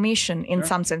preference formation in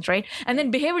some sense, right? And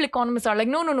then behavioral economists are like,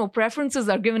 no, preferences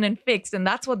are given and fixed, and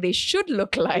that's what they should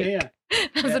look like.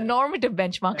 That's a normative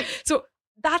benchmark. So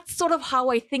that's sort of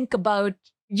how I think about,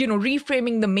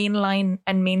 reframing the mainline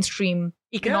and mainstream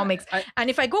economics. And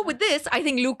if I go with this, I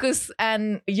think Lucas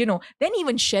and, then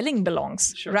even Schelling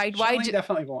belongs, right? Schelling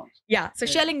definitely belongs. So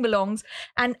Schelling belongs.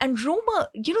 And Romer,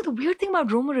 the weird thing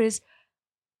about Romer is,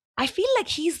 I feel like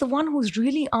he's the one who's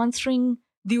really answering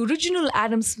the original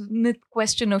Adam Smith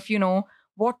question of,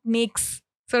 what makes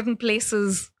certain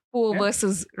places poor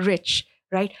versus rich,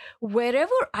 right?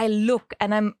 Wherever I look,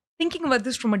 and I'm thinking about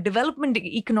this from a development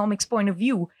economics point of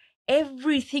view,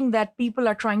 everything that people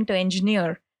are trying to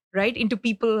engineer, right, into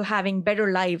people having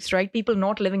better lives, right? People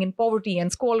not living in poverty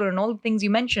and squalor and all the things you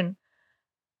mentioned.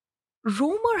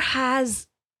 Romer has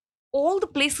all the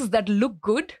places that look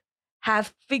good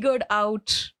have figured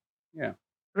out,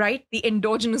 right, the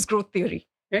endogenous growth theory.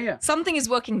 Something is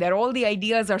working there. All the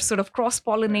ideas are sort of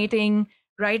cross-pollinating,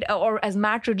 right? Or as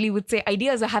Matt Ridley would say,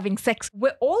 ideas are having sex.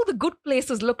 Where all the good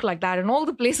places look like that and all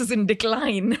the places in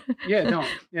decline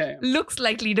look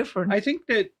slightly different. I think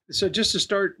that, so just to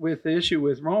start with the issue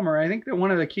with Romer, I think that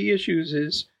one of the key issues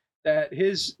is that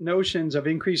his notions of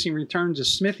increasing returns is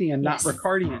Smithian, not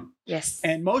Ricardian. Yes.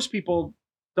 And most people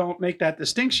don't make that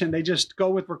distinction. They just go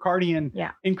with Ricardian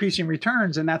increasing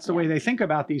returns, and that's the way they think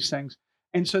about these things.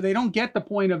 And so they don't get the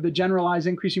point of the generalized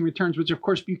increasing returns, which of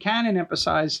course Buchanan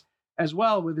emphasized as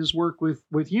well with his work with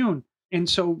Yoon. And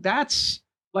so that's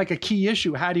like a key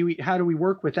issue. How do we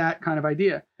work with that kind of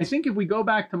idea? I think if we go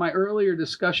back to my earlier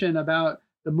discussion about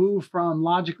the move from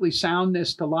logically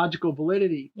soundness to logical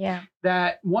validity,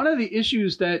 that one of the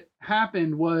issues that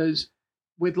happened was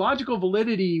with logical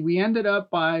validity, we ended up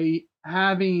by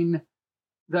having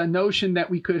the notion that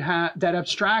we could have that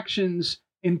abstractions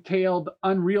entailed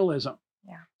unrealism.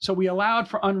 So we allowed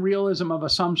for unrealism of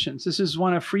assumptions. This is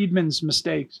one of Friedman's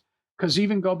mistakes, because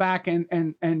even go back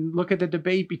and look at the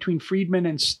debate between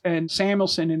Friedman and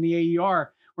Samuelson in the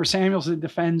AER, where Samuelson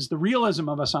defends the realism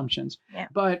of assumptions.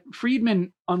 But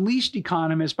Friedman unleashed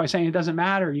economists by saying it doesn't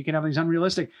matter. You can have these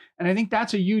unrealistic. And I think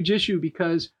that's a huge issue,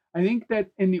 because I think that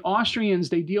in the Austrians,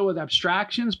 they deal with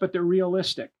abstractions, but they're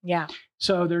realistic.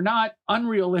 So they're not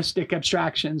unrealistic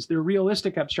abstractions. They're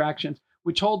realistic abstractions,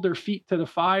 which hold their feet to the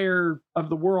fire of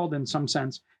the world in some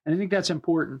sense. And I think that's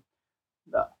important.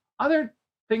 The other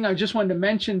thing I just wanted to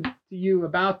mention to you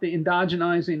about the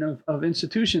endogenizing of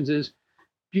institutions is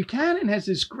Buchanan has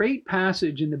this great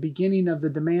passage in the beginning of The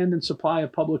Demand and Supply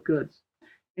of Public Goods,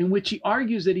 in which he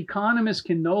argues that economists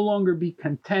can no longer be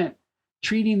content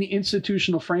treating the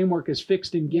institutional framework as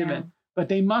fixed and given, but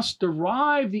they must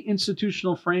derive the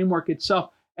institutional framework itself.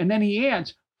 And then he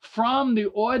adds, from the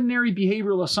ordinary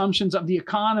behavioral assumptions of the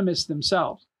economists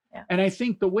themselves. And I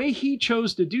think the way he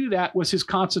chose to do that was his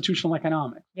constitutional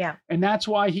economics. And that's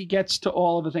why he gets to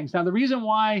all of the things. Now, the reason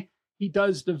why he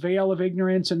does the veil of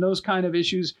ignorance and those kind of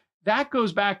issues, that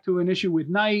goes back to an issue with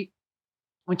Knight,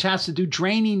 which has to do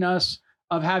draining us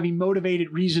of having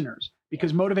motivated reasoners,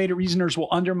 because motivated reasoners will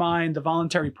undermine the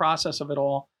voluntary process of it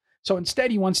all. So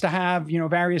instead, he wants to have,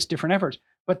 various different efforts.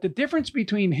 But the difference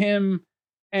between him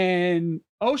and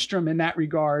Ostrom in that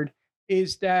regard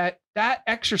is that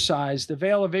exercise, the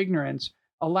veil of ignorance,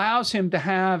 allows him to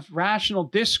have rational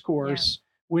discourse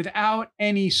without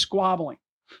any squabbling.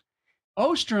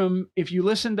 Ostrom, if you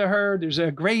listen to her, there's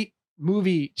a great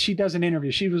movie. She does an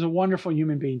interview. She was a wonderful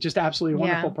human being, just absolutely a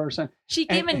wonderful person. She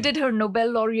came and did her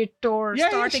Nobel laureate tour,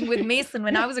 starting with Mason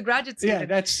when I was a graduate student.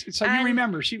 You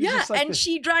remember. She was just like this.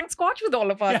 She drank scotch with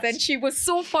all of us, and she was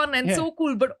so fun and so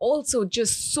cool, but also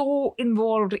just so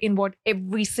involved in what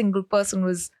every single person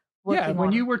was working on.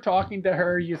 When you were talking to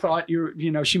her, you thought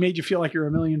she made you feel like you're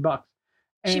 $1 million.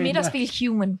 She made us feel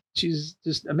human. She's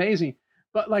just amazing.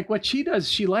 But like what she does,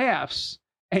 she laughs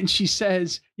and she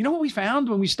says, you know what we found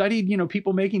when we studied,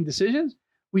 people making decisions?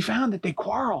 We found that they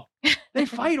quarrel. They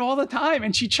fight all the time.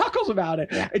 And she chuckles about it.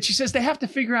 And she says they have to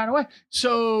figure out a way.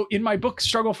 So in my book,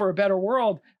 Struggle for a Better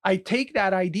World, I take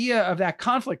that idea of that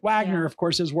conflict. Wagner, of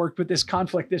course, has worked with this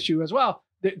conflict issue as well.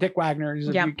 Dick Wagner, he's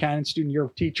a Buchanan student, your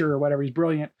teacher or whatever, he's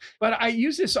brilliant. But I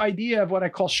use this idea of what I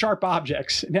call sharp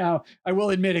objects. Now, I will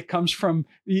admit it comes from,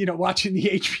 watching the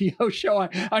HBO show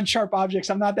on sharp objects.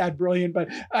 I'm not that brilliant, but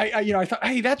I thought,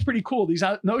 hey, that's pretty cool. These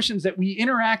notions that we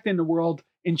interact in the world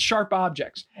in sharp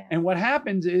objects. And what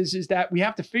happens is that we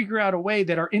have to figure out a way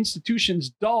that our institutions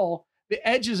dull the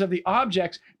edges of the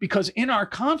objects, because in our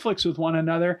conflicts with one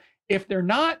another, if they're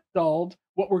not dulled,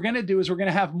 what we're going to do is we're going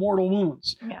to have mortal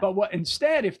wounds. But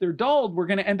instead, if they're dulled, we're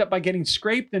going to end up by getting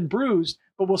scraped and bruised,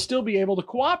 but we'll still be able to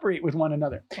cooperate with one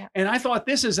another. And I thought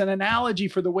this is an analogy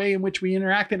for the way in which we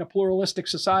interact in a pluralistic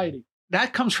society.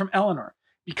 That comes from Eleanor,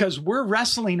 because we're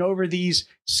wrestling over these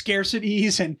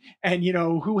scarcities and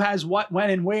who has what, when,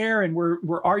 and where, and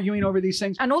we're arguing over these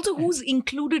things. And also who's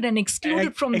included and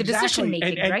excluded from the decision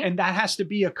making, right? And that has to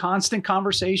be a constant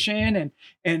conversation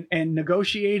and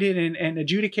negotiated and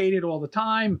adjudicated all the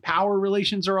time. Power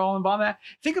relations are all involved in that.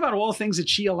 Think about all the things that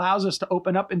she allows us to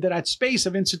open up into that space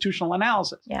of institutional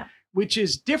analysis, which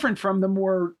is different from the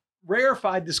more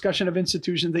rarefied discussion of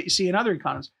institutions that you see in other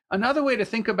economies. Another way to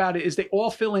think about it is they all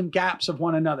fill in gaps of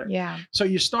one another. So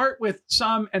you start with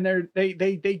some and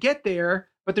they get there,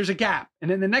 but there's a gap. And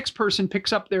then the next person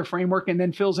picks up their framework and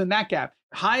then fills in that gap.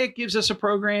 Hayek gives us a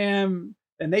program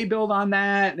and they build on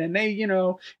that. And they,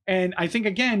 and I think,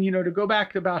 again, to go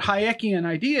back about Hayekian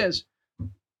ideas,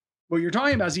 what you're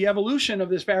talking about is the evolution of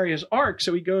this various arcs.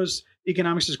 So he goes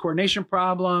economics is a coordination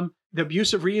problem, the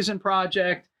abuse of reason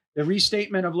project, the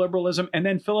restatement of liberalism, and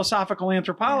then philosophical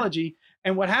anthropology.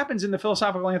 And what happens in the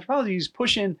philosophical anthropology is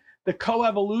pushing the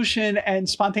coevolution and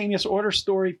spontaneous order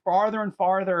story farther and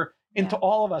farther into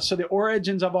all of us. So the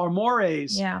origins of our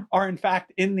mores are in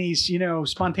fact in these,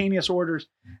 spontaneous orders.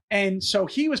 And so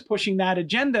he was pushing that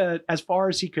agenda as far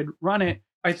as he could run it.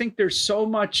 I think there's so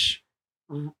much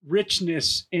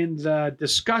richness in the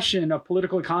discussion of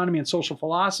political economy and social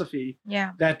philosophy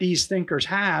that these thinkers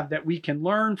have that we can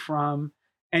learn from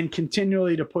and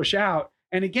continually to push out.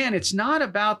 And again, it's not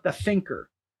about the thinker.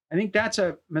 I think that's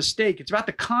a mistake. It's about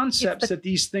the concepts that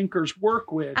these thinkers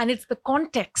work with. And it's the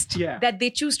context that they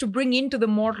choose to bring into the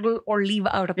model or leave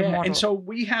out of the model. And so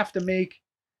we have to make,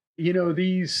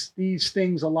 these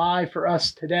things alive for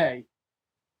us today.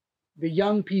 The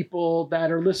young people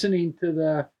that are listening to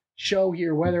the show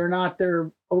here, whether or not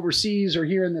they're overseas or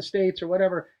here in the States or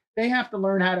whatever, they have to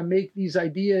learn how to make these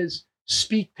ideas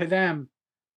speak to them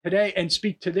today and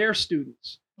speak to their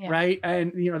students, right?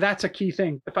 And, that's a key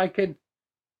thing. If I could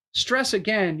stress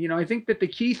again, I think that the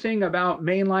key thing about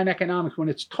mainline economics, when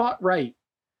it's taught right,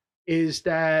 is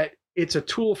that it's a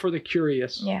tool for the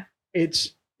curious.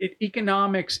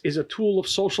 Economics is a tool of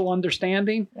social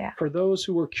understanding for those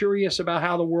who are curious about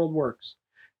how the world works.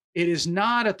 It is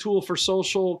not a tool for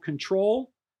social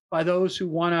control by those who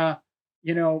want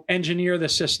to, engineer the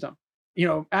system.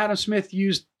 Adam Smith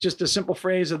used just a simple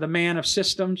phrase of the man of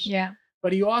systems.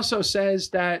 But he also says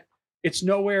that it's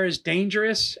nowhere as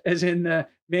dangerous as in the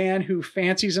man who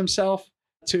fancies himself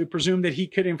to presume that he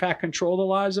could, in fact, control the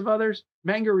lives of others.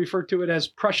 Menger referred to it as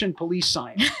Prussian police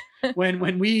science. when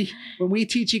we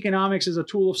teach economics as a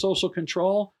tool of social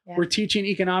control, we're teaching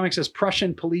economics as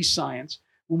Prussian police science.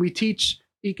 When we teach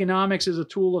economics as a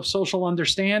tool of social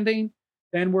understanding,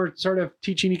 then we're sort of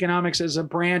teaching economics as a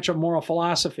branch of moral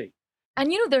philosophy.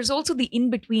 And, there's also the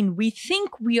in-between. We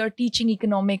think we are teaching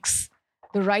economics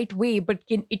the right way, but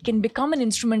it can become an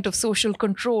instrument of social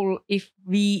control if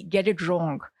we get it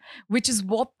wrong, which is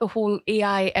what the whole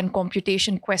AI and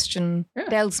computation question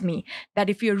tells me. That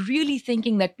if you're really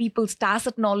thinking that people's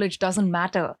tacit knowledge doesn't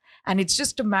matter, and it's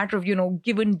just a matter of,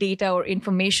 given data or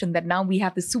information, that now we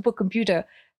have this supercomputer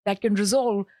that can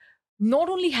resolve, not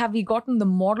only have we gotten the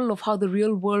model of how the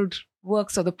real world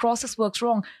works or the process works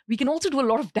wrong, we can also do a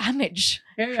lot of damage,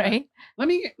 right?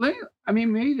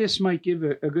 Maybe this might give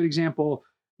a good example.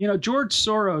 George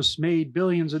Soros made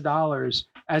billions of dollars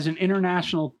as an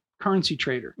international currency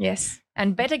trader. Yes.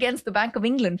 And bet against the Bank of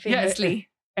England famously.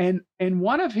 And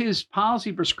one of his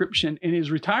policy prescription in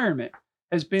his retirement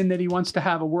has been that he wants to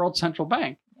have a world central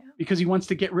bank because he wants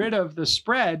to get rid of the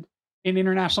spread in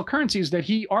international currencies that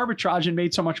he arbitraged and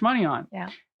made so much money on.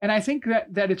 And I think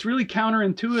that it's really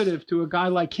counterintuitive to a guy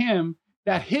like him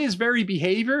that his very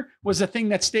behavior was the thing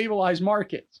that stabilized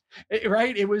markets,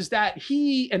 right? It was that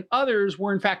he and others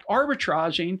were in fact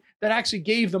arbitraging that actually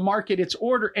gave the market its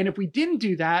order. And if we didn't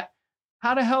do that,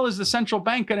 how the hell is the central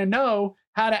bank going to know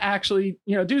how to actually,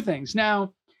 do things?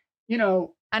 Now,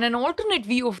 And an alternate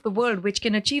view of the world, which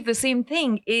can achieve the same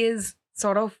thing, is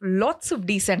sort of lots of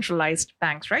decentralized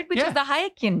banks, right? Which is the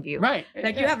Hayekian view. Right.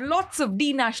 Like you have lots of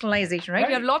denationalization, right?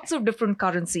 You have lots of different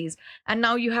currencies. And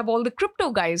now you have all the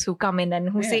crypto guys who come in and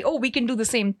who say, oh, we can do the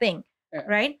same thing,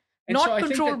 right? And not so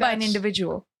controlled by an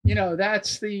individual.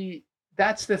 That's the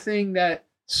thing that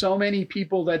so many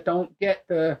people that don't get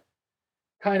the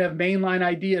kind of mainline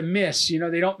idea miss.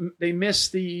 They miss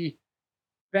the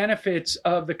benefits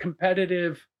of the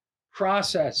competitive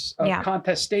process of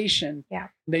contestation.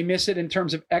 They miss it in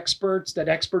terms of experts, that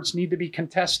experts need to be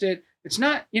contested. It's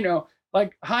not,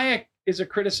 like Hayek is a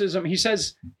criticism. He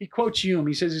says, he quotes Hume.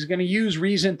 He says he's going to use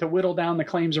reason to whittle down the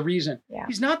claims of reason.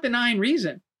 He's not denying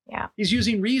reason. He's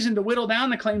using reason to whittle down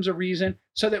the claims of reason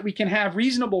so that we can have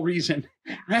reasonable reason.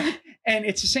 Right? And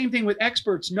it's the same thing with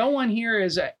experts. No one here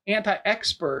is an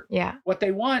anti-expert. What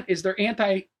they want is their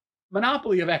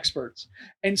monopoly of experts.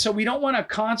 And so we don't want to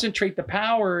concentrate the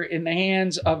power in the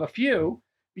hands of a few,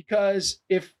 because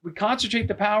if we concentrate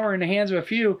the power in the hands of a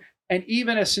few, and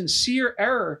even a sincere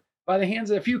error by the hands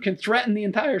of a few can threaten the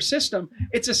entire system,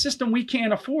 it's a system we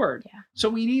can't afford. So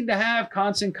we need to have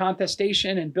constant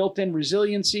contestation and built-in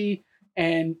resiliency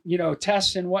and,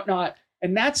 tests and whatnot.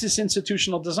 And that's this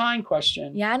institutional design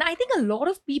question. And I think a lot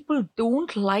of people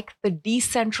don't like the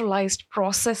decentralized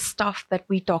process stuff that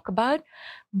we talk about,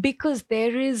 because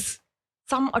there is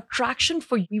some attraction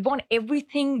for, we want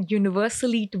everything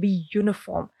universally to be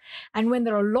uniform. And when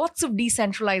there are lots of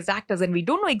decentralized actors and we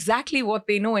don't know exactly what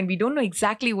they know and we don't know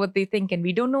exactly what they think and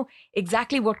we don't know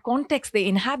exactly what context they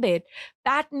inhabit,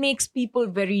 that makes people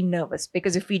very nervous,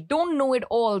 because if we don't know it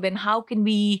all, then how can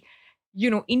we,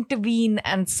 intervene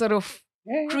and sort of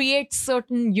create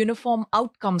certain uniform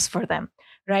outcomes for them,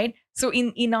 right? So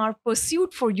in our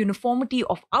pursuit for uniformity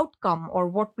of outcome, or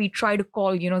what we try to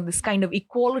call, this kind of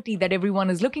equality that everyone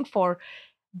is looking for,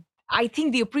 I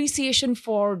think the appreciation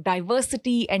for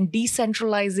diversity and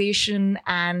decentralization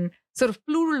and sort of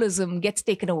pluralism gets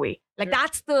taken away. Like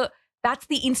that's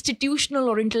the institutional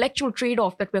or intellectual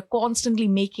trade-off that we're constantly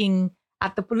making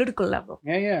at the political level.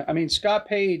 Yeah. I mean, Scott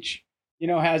Page,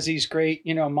 has these great,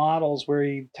 models where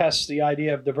he tests the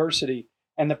idea of diversity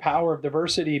and the power of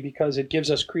diversity, because it gives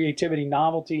us creativity,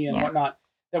 novelty, and whatnot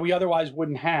that we otherwise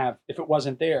wouldn't have if it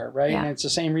wasn't there, right? And it's the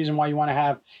same reason why you want to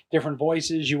have different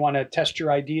voices. You want to test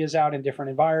your ideas out in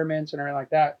different environments and everything like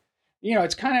that.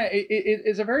 It's kind of,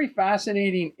 it's a very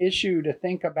fascinating issue to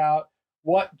think about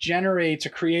what generates a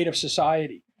creative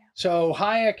society. So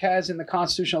Hayek has in the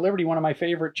Constitution of Liberty, one of my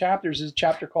favorite chapters is a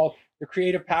chapter called The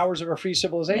Creative Powers of a Free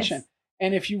Civilization. Yes.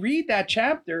 And if you read that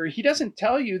chapter, he doesn't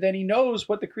tell you that he knows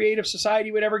what the creative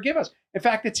society would ever give us. In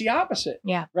fact, it's the opposite.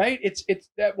 Yeah. Right? It's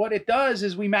that what it does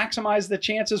is we maximize the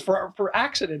chances for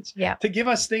accidents to give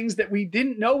us things that we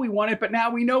didn't know we wanted, but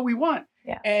now we know we want.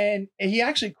 Yeah. And he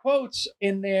actually quotes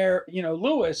in there,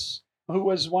 Lewis, who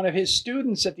was one of his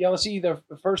students at the LSE, the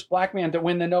first Black man to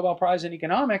win the Nobel Prize in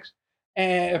economics,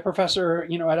 and a professor, at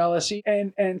LSE.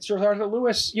 And Sir Arthur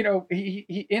Lewis,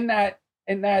 he in that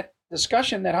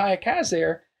discussion that Hayek has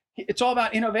there, it's all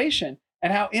about innovation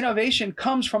and how innovation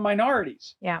comes from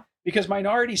minorities. Yeah. Because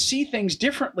minorities see things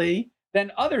differently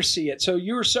than others see it. So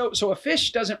so a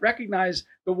fish doesn't recognize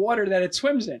the water that it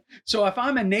swims in. So if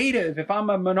I'm a native, if I'm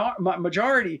a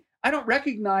majority, I don't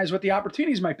recognize what the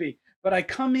opportunities might be. But I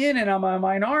come in and I'm a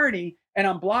minority and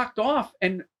I'm blocked off,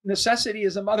 and necessity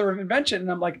is the mother of invention. And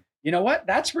I'm like, you know what?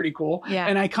 That's pretty cool. Yeah.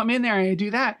 And I come in there and I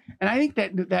do that. And I think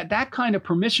that kind of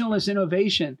permissionless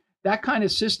innovation, that kind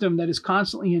of system that is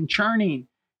constantly in churning,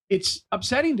 it's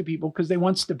upsetting to people because they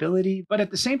want stability. But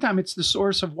at the same time, it's the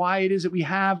source of why it is that we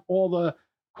have all the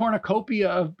cornucopia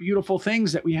of beautiful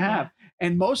things that we have. Yeah.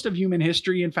 And most of human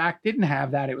history, in fact, didn't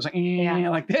have that. It was like,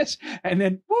 like this, and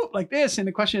then whoop, like this. And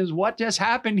the question is, what just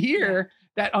happened here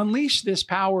that unleashed this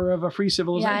power of a free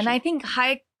civilization? Yeah, and I think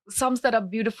Hayek sums that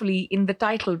up beautifully in the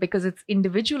title, because it's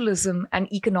individualism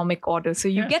and economic order. So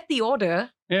you get the order,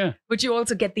 but you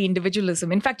also get the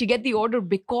individualism. In fact, you get the order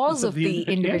because of the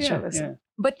individualism. Yeah.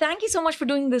 But thank you so much for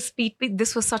doing this, Pete.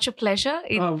 This was such a pleasure.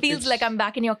 It feels like I'm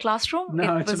back in your classroom.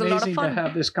 No, it was amazing a lot of fun to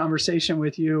have this conversation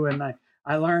with you, and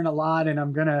I learn a lot, and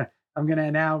I'm gonna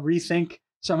now rethink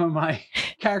some of my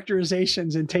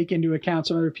characterizations and take into account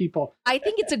some other people. I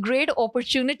think it's a great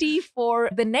opportunity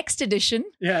for the next edition.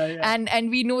 Yeah.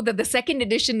 And we know that the second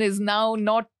edition is now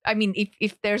not, I mean,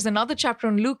 if there's another chapter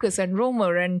on Lucas and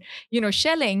Romer and,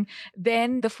 Schelling,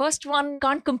 then the first one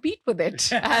can't compete with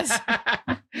it.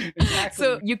 Exactly.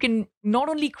 So you can not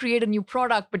only create a new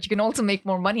product, but you can also make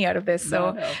more money out of this.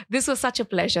 So This was such a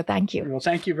pleasure. Thank you. Well,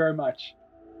 thank you very much.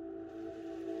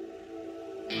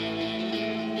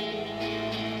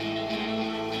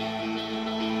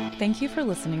 Thank you for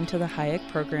listening to the Hayek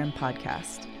Program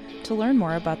podcast. To learn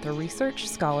more about the research,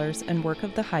 scholars, and work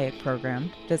of the Hayek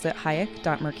Program, visit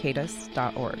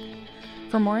hayek.mercatus.org.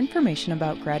 For more information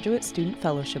about graduate student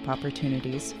fellowship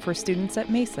opportunities for students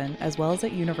at Mason as well as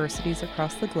at universities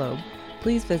across the globe,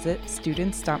 please visit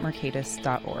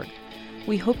students.mercatus.org.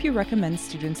 We hope you recommend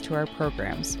students to our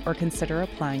programs or consider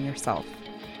applying yourself.